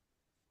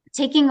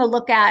taking a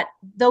look at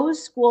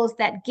those schools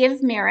that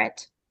give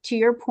merit, to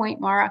your point,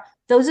 Mara,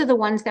 those are the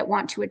ones that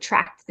want to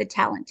attract the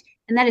talent.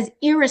 And that is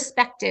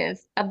irrespective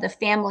of the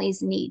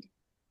family's need.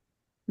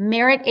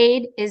 Merit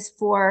aid is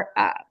for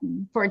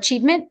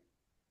achievement,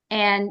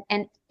 and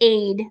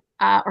aid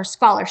or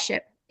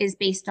scholarship is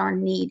based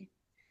on need.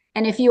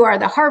 And if you are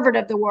the Harvard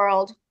of the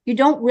world, you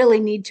don't really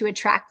need to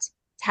attract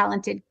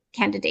talented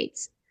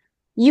candidates.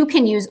 You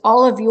can use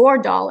all of your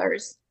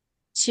dollars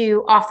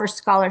to offer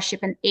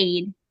scholarship and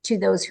aid to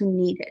those who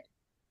need it.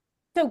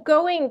 So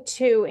going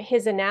to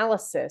his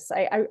analysis,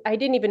 I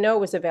didn't even know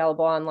it was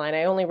available online.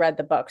 I only read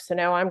the book. So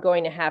now I'm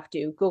going to have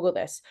to Google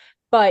this.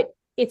 But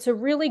it's a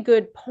really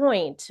good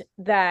point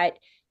that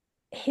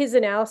his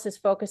analysis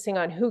focusing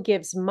on who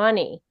gives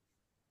money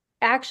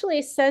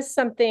actually says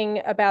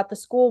something about the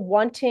school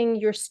wanting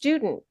your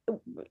student,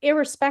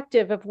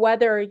 irrespective of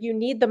whether you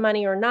need the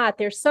money or not.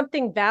 There's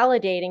something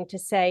validating to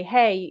say,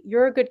 hey,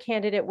 you're a good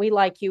candidate. We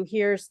like you.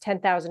 Here's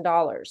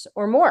 $10,000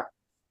 or more.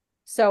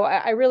 So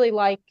I really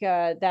like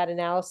that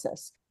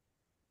analysis.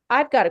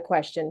 I've got a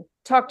question.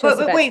 Talk to us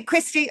But about. wait,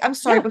 Christy, I'm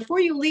sorry, Yeah. before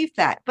you leave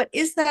that, but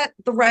is that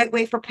the right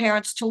way for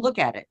parents to look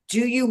at it?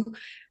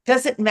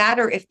 Does it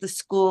matter if the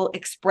school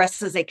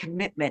expresses a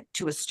commitment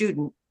to a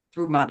student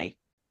through money?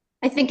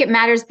 I think it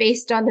matters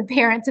based on the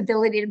parent's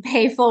ability to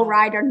pay full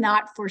ride or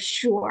not, for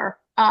sure.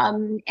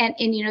 And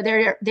you know,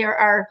 there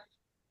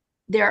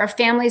are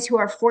families who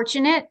are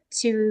fortunate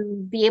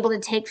to be able to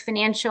take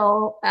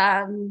financial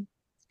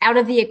out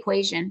of the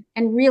equation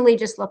and really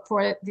just look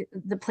for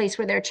the place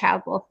where their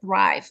child will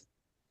thrive.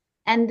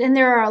 And then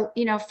there are,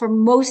 you know, for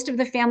most of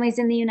the families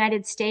in the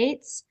United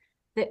States,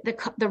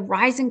 the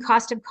rising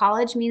cost of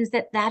college means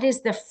that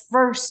is the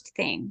first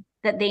thing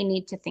that they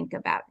need to think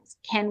about is,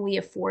 can we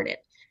afford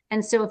it?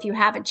 And so if you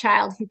have a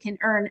child who can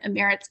earn a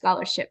merit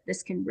scholarship,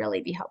 this can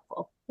really be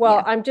helpful. Well,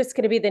 Yeah. I'm just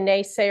going to be the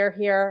naysayer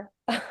here.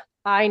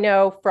 I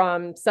know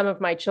from some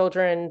of my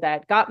children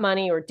that got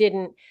money or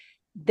didn't,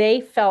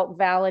 they felt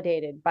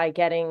validated by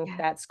getting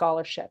that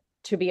scholarship,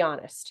 to be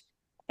honest.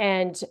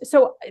 And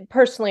so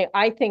personally,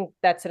 I think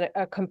that's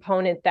a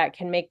component that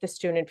can make the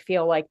student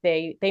feel like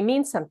they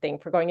mean something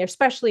for going,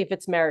 especially if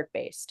it's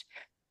merit-based.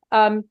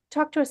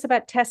 Talk to us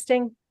about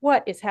testing.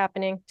 What is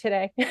happening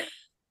today?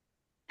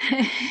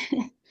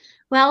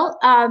 Well,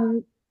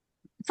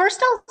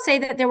 first I'll say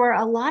that there were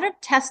a lot of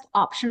test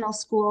optional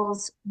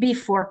schools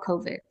before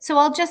COVID. So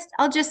I'll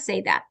just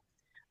say that.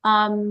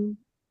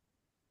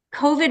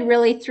 COVID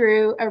really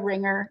threw a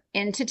ringer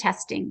into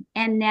testing.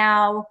 And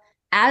now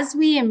as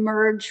we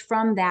emerge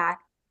from that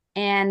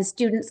and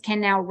students can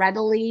now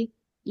readily,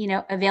 you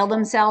know, avail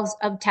themselves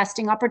of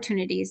testing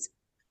opportunities,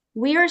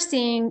 we are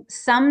seeing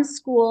some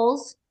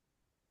schools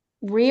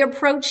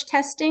reapproach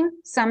testing.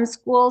 Some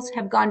schools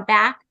have gone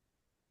back.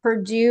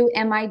 Purdue,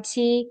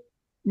 MIT,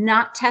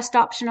 not test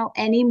optional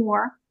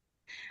anymore.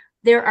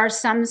 There are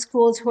some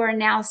schools who are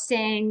now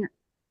saying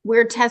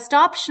we're test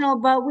optional,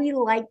 but we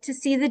like to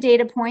see the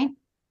data point.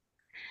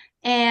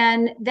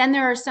 And then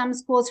there are some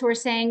schools who are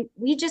saying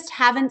we just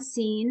haven't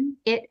seen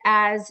it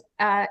as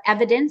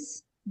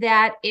evidence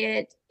that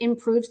it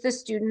improves the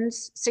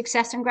students'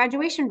 success and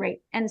graduation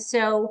rate. And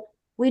so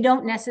we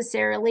don't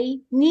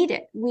necessarily need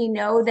it. We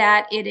know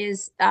that it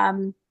is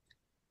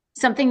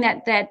something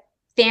that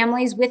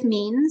families with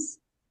means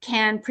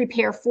can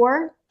prepare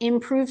for,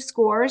 improve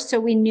scores. So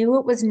we knew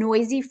it was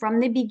noisy from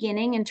the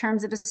beginning in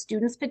terms of a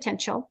student's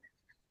potential.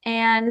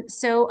 And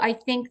so I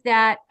think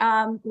that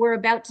we're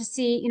about to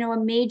see, you know,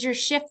 a major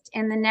shift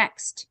in the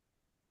next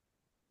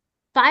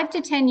 5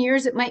 to 10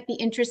 years. It might be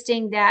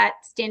interesting that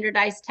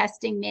standardized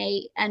testing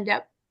may end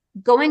up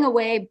going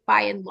away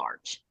by and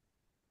large.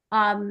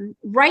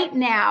 Right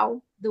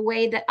now, the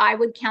way that I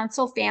would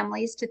counsel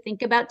families to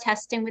think about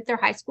testing with their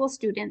high school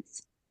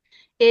students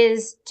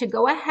is to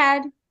go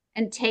ahead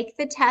and take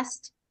the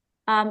test,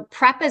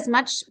 prep as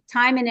much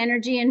time and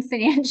energy and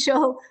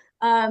financial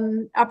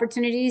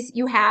opportunities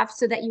you have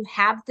so that you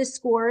have the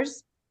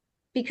scores,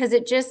 because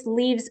it just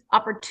leaves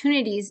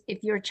opportunities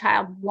if your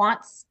child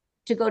wants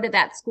to go to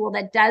that school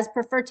that does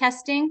prefer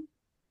testing.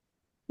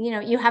 You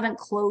know, you haven't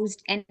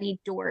closed any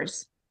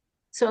doors.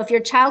 So if your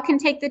child can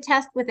take the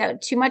test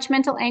without too much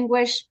mental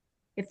anguish,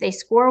 if they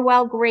score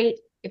well, great.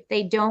 If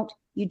they don't,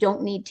 you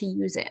don't need to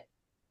use it.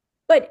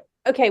 But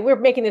okay, we're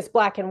making this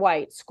black and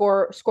white.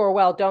 Score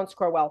well, don't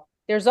score well.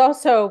 There's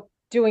also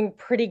doing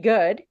pretty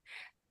good.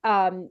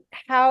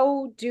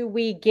 How do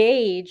we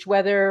gauge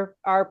whether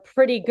our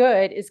pretty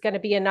good is going to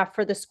be enough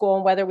for the school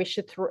and whether we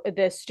should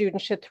the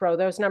student should throw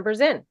those numbers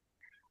in?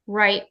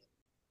 Right.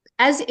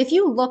 As if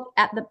you look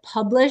at the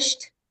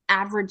published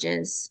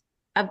averages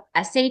of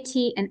SAT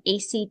and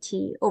ACT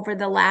over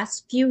the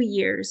last few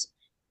years,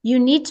 you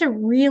need to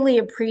really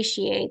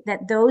appreciate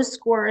that those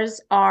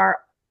scores are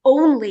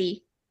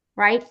only,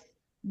 right,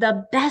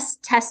 the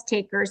best test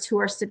takers who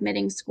are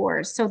submitting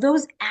scores. So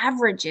those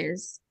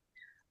averages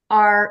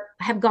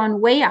have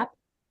gone way up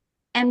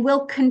and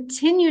will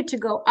continue to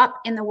go up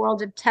in the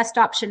world of test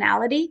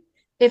optionality.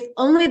 If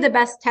only the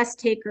best test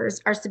takers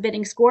are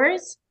submitting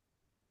scores,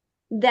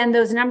 then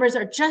those numbers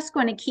are just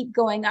going to keep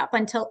going up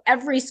until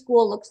every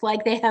school looks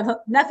like they have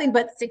nothing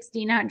but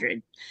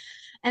 1,600.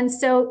 And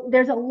so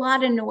there's a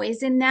lot of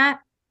noise in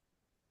that.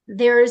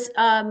 There's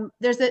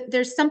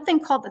something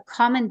called the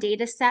common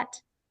data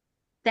set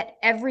that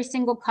every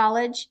single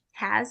college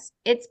has.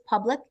 It's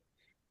public.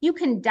 You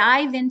can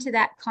dive into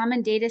that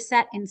common data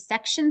set in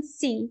section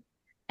C,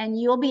 and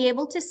you'll be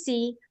able to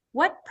see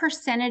what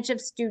percentage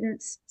of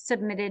students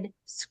submitted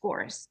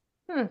scores.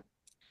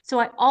 So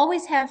I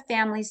always have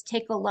families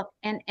take a look,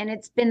 and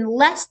it's been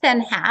less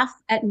than half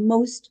at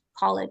most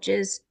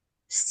colleges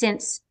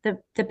since the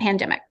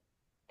pandemic.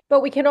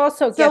 But we can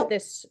also get So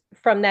this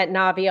from that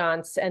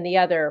Naviance and the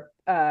other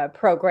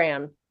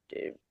program.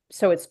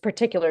 So it's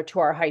particular to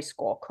our high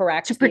school,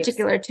 correct? To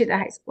particular to the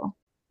high school.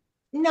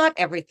 not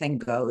everything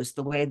goes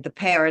the way the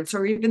parents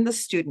or even the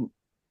student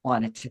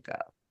want it to go.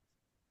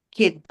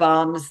 Kid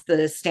bombs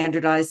the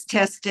standardized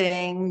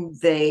testing,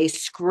 they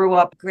screw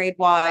up grade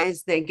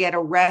wise, they get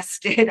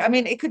arrested. I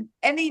mean, it could,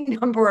 any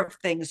number of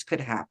things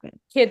could happen.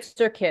 Kids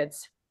are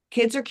kids.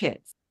 Kids are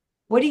kids.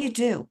 What do you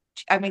do?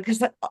 I mean,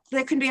 because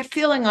there can be a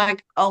feeling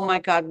like, oh my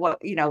God,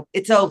 what,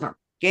 it's over,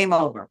 game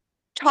over.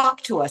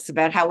 Talk to us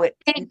about how it,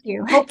 Thank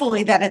you.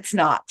 hopefully that it's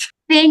not.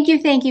 Thank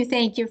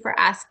you for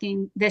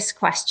asking this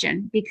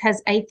question,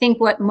 because I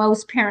think what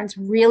most parents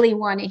really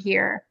want to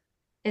hear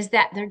is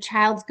that their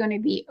child's going to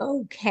be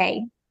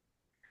okay.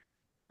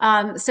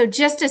 So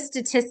just a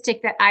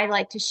statistic that I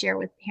like to share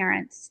with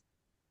parents: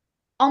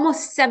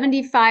 almost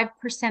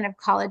 75% of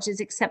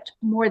colleges accept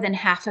more than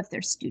half of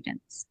their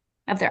students,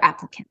 of their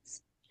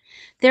applicants.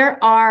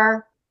 There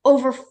are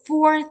over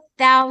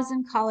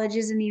 4,000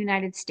 colleges in the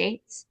United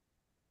States.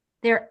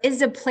 There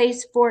is a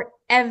place for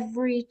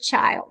every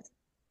child,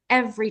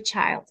 every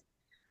child.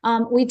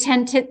 We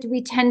tend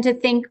to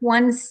think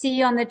one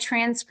C on the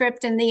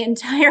transcript and the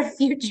entire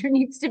future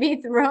needs to be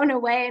thrown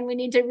away, and we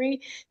need to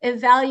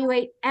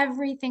reevaluate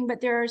everything.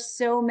 But there are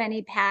so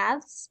many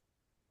paths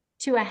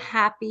to a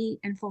happy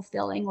and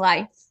fulfilling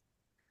life.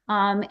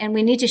 And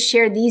we need to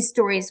share these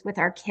stories with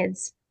our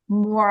kids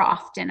more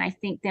often, I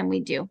think, than we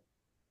do.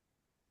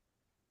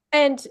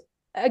 And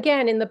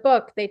again, in the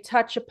book, they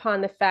touch upon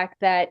the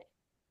fact that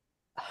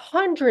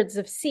hundreds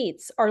of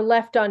seats are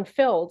left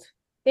unfilled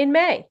in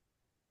May.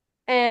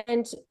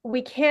 And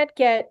we can't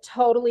get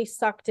totally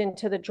sucked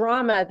into the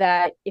drama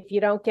that if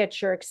you don't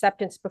get your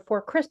acceptance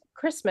before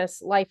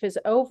Christmas, life is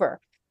over.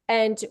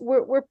 And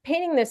we're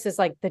painting this as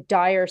like the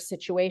dire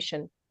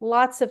situation.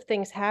 Lots of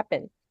things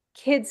happen.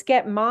 Kids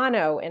get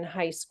mono in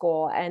high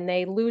school and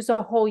they lose a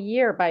whole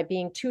year by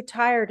being too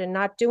tired and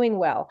not doing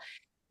well.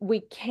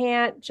 We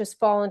can't just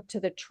fall into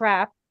the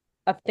trap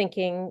of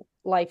thinking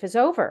life is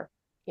over.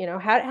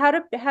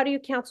 How do you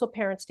counsel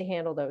parents to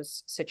handle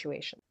those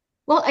situations?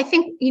 Well, I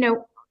think,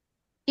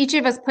 each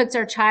of us puts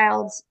our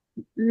child's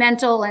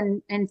mental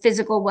and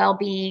physical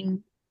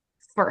well-being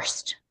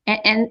first.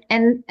 And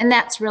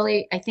that's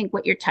really, I think,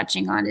 what you're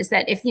touching on, is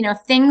that if,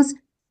 things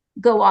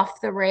go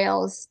off the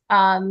rails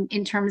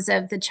in terms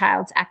of the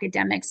child's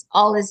academics,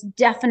 all is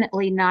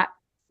definitely not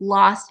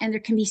lost. And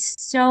there can be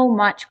so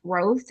much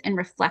growth and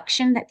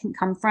reflection that can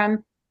come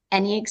from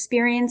any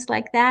experience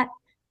like that.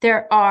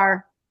 There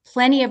are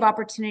plenty of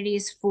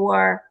opportunities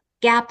for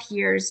gap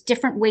years,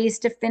 different ways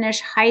to finish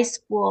high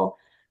school,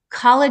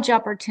 college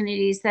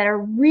opportunities that are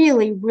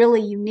really, really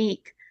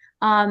unique.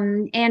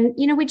 And,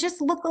 we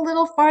just look a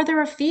little farther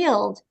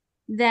afield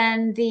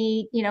than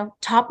the,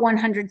 top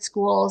 100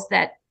 schools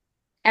that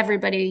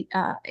everybody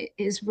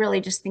is really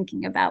just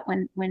thinking about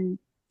when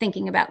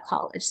thinking about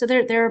college. So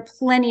there are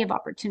plenty of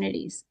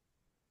opportunities.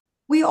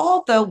 We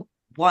all, though,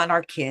 want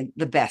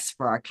the best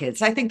for our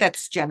kids. I think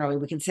that's generally,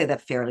 we can say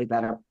that fairly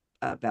better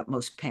about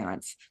most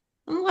parents.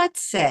 And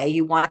let's say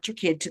you want your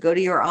kid to go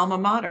to your alma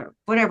mater,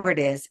 whatever it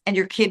is, and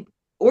your kid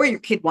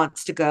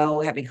wants to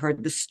go, having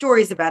heard the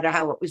stories about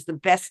how it was the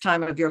best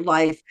time of your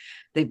life.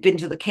 They've been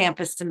to the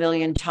campus a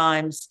million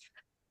times.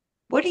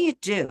 What do you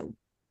do?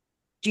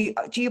 Do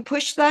you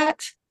push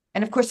that?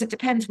 And of course, it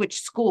depends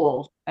which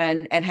school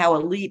and how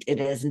elite it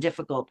is and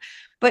difficult.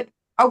 But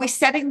are we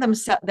setting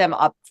them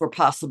up for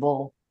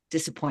possible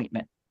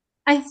disappointment?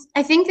 I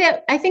think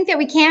that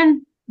we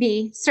can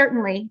be,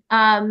 certainly.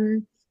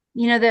 The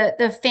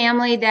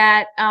family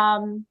that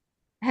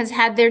has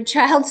had their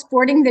child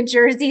sporting the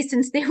jersey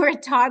since they were a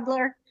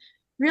toddler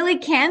really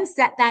can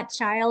set that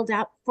child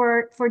up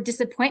for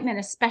disappointment,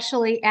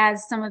 especially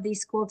as some of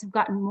these schools have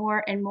gotten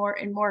more and more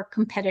and more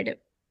competitive,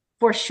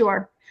 for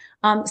sure.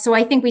 So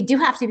I think we do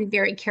have to be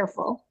very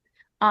careful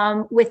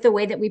with the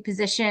way that we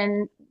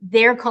position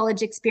their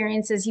college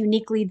experiences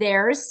uniquely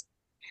theirs,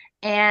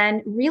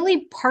 and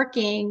really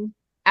parking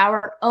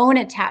our own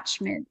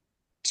attachment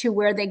to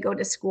where they go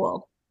to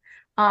school,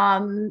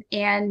 and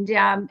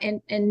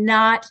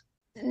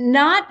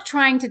not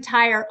trying to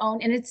tie our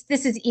own, and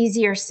this is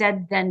easier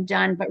said than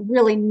done, but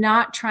really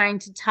not trying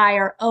to tie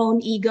our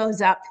own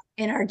egos up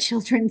in our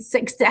children's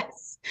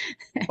success.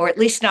 Or at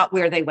least not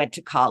where they went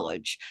to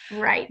college.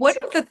 Right. One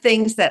of the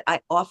things that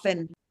I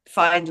often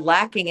find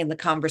lacking in the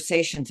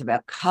conversations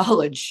about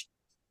college,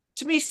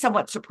 to me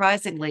somewhat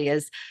surprisingly,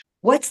 is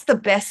what's the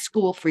best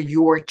school for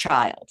your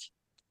child?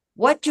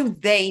 What do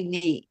they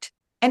need?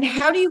 And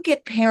how do you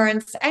get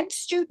parents and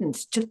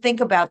students to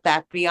think about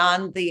that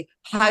beyond the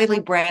highly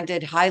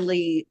branded,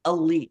 highly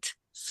elite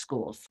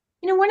schools?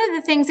 One of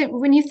the things that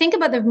when you think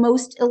about the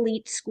most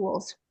elite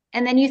schools,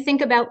 and then you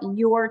think about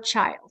your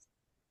child,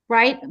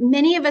 right?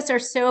 Many of us are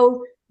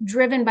so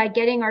driven by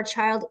getting our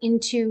child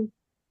into,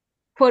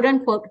 quote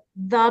unquote,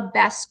 the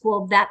best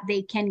school that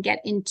they can get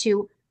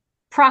into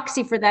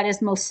proxy for that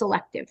is most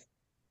selective.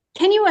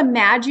 Can you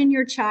imagine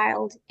your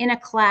child in a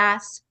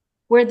class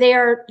where they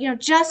are,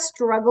 just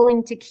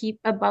struggling to keep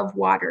above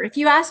water? If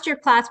you asked your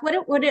class,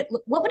 what would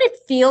it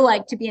feel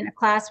like to be in a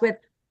class with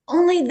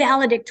only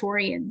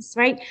valedictorians,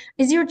 right?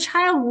 Is your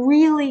child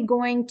really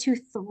going to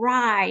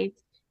thrive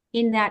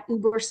in that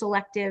uber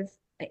selective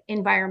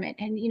environment?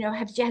 And,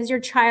 has your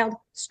child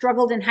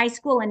struggled in high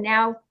school and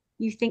now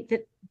you think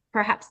that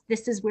perhaps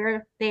this is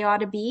where they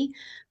ought to be?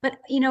 But,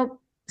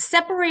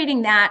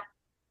 separating that,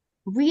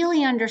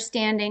 really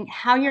understanding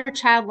how your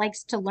child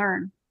likes to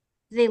learn.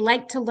 Do they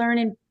like to learn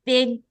in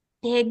big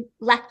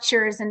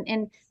lectures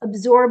and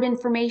absorb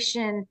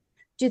information?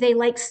 Do they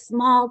like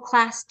small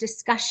class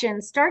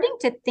discussions? Starting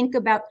to think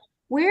about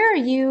where are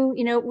you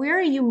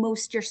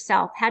most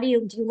yourself? Do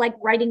you like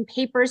writing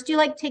papers? Do you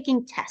like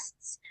taking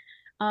tests?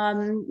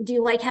 Do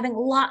you like having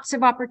lots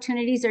of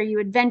opportunities? Are you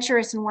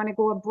adventurous and want to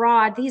go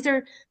abroad? These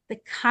are the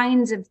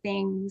kinds of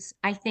things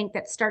I think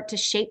that start to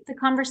shape the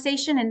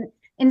conversation. And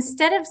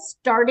instead of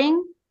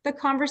starting the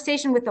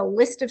conversation with a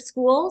list of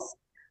schools,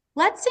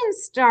 let's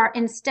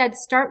instead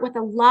start with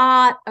a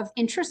lot of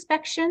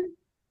introspection,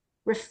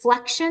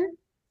 reflection,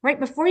 right?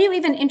 Before you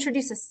even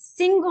introduce a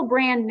single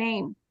brand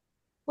name,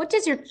 what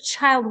does your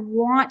child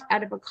want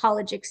out of a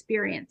college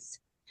experience?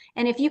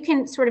 And if you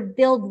can sort of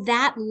build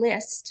that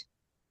list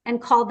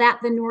and call that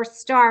the North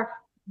Star,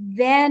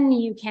 then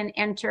you can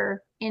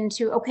enter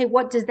into, okay,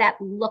 what does that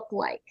look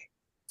like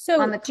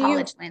on the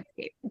college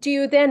landscape? Do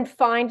you then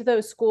find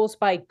those schools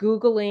by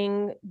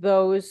Googling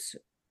those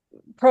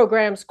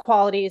programs,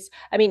 qualities?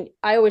 I mean,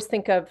 I always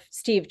think of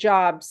Steve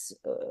Jobs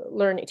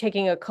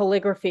taking a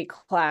calligraphy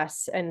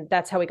class, and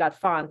that's how he got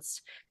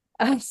fonts.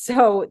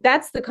 So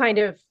that's the kind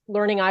of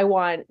learning I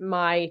want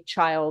my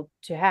child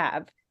to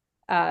have,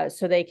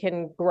 so they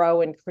can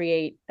grow and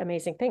create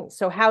amazing things.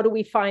 So how do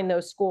we find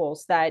those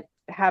schools that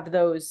have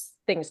those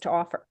things to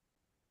offer?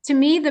 To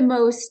me, the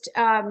most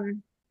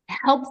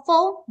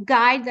helpful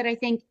guide that I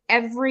think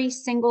every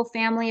single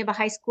family of a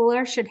high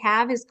schooler should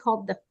have is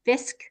called the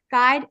Fiske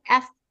Guide,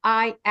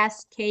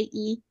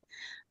 Fiske.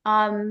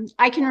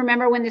 I can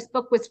remember when this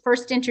book was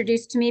first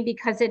introduced to me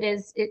because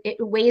it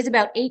weighs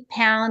about 8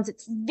 pounds.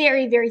 It's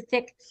very, very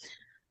thick.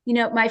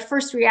 My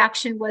first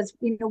reaction was,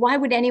 why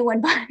would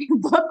anyone buy a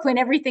book when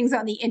everything's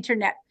on the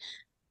internet?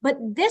 But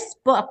this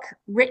book,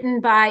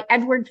 written by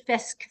Edward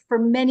Fiske for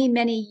many,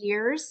 many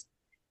years,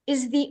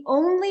 is the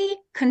only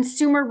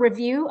consumer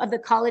review of the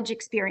college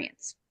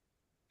experience.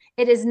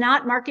 It is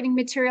not marketing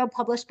material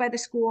published by the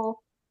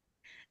school.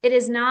 It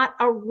is not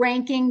a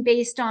ranking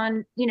based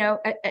on,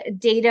 a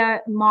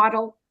data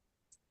model.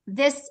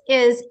 This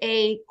is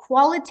a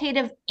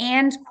qualitative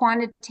and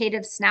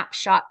quantitative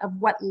snapshot of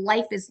what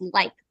life is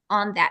like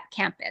on that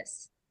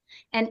campus.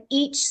 And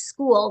each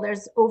school,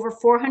 there's over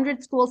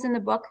 400 schools in the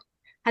book,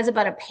 has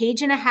about a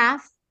page and a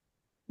half.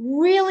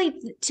 Really,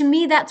 to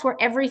me, that's where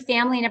every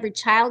family and every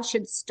child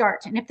should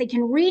start. And if they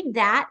can read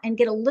that and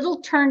get a little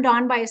turned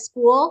on by a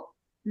school,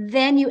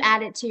 then you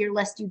add it to your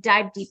list, you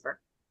dive deeper.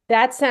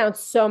 That sounds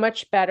so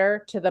much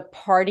better to the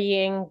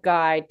partying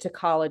guide to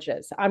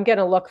colleges. I'm going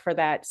to look for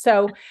that.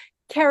 So,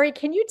 Kerry,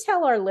 can you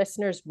tell our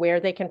listeners where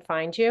they can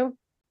find you?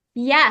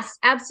 Yes,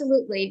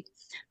 absolutely.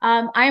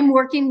 I'm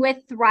working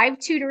with Thrive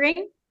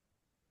Tutoring,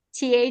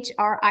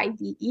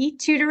 THRIVE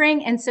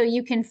tutoring. And so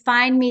you can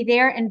find me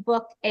there and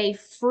book a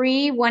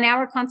free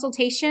 1-hour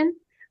consultation.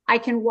 I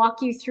can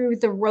walk you through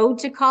the road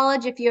to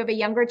college if you have a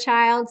younger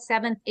child,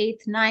 7th,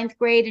 8th, 9th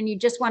grade, and you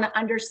just want to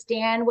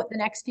understand what the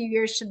next few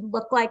years should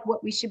look like,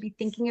 what we should be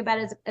thinking about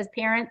as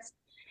parents.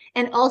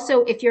 And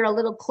also, if you're a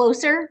little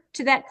closer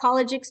to that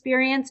college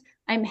experience,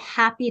 I'm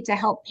happy to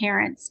help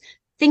parents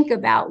think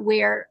about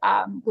where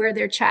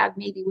their child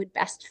maybe would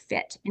best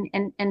fit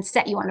and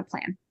set you on a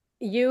plan.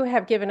 You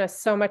have given us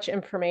so much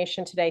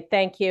information today.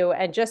 Thank you.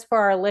 And just for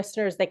our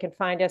listeners, they can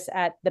find us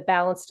at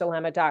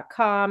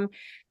thebalancedilemma.com,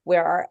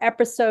 where our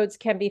episodes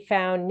can be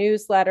found,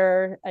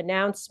 newsletter,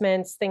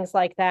 announcements, things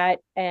like that.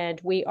 And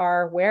we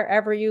are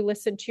wherever you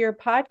listen to your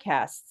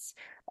podcasts,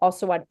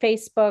 also on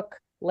Facebook,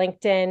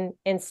 LinkedIn,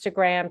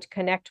 Instagram, to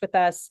connect with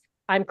us.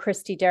 I'm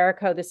Christy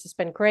Derrico. This has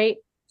been great.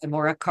 And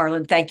Maura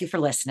Carlin, thank you for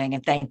listening.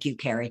 And thank you,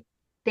 Kerry.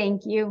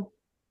 Thank you.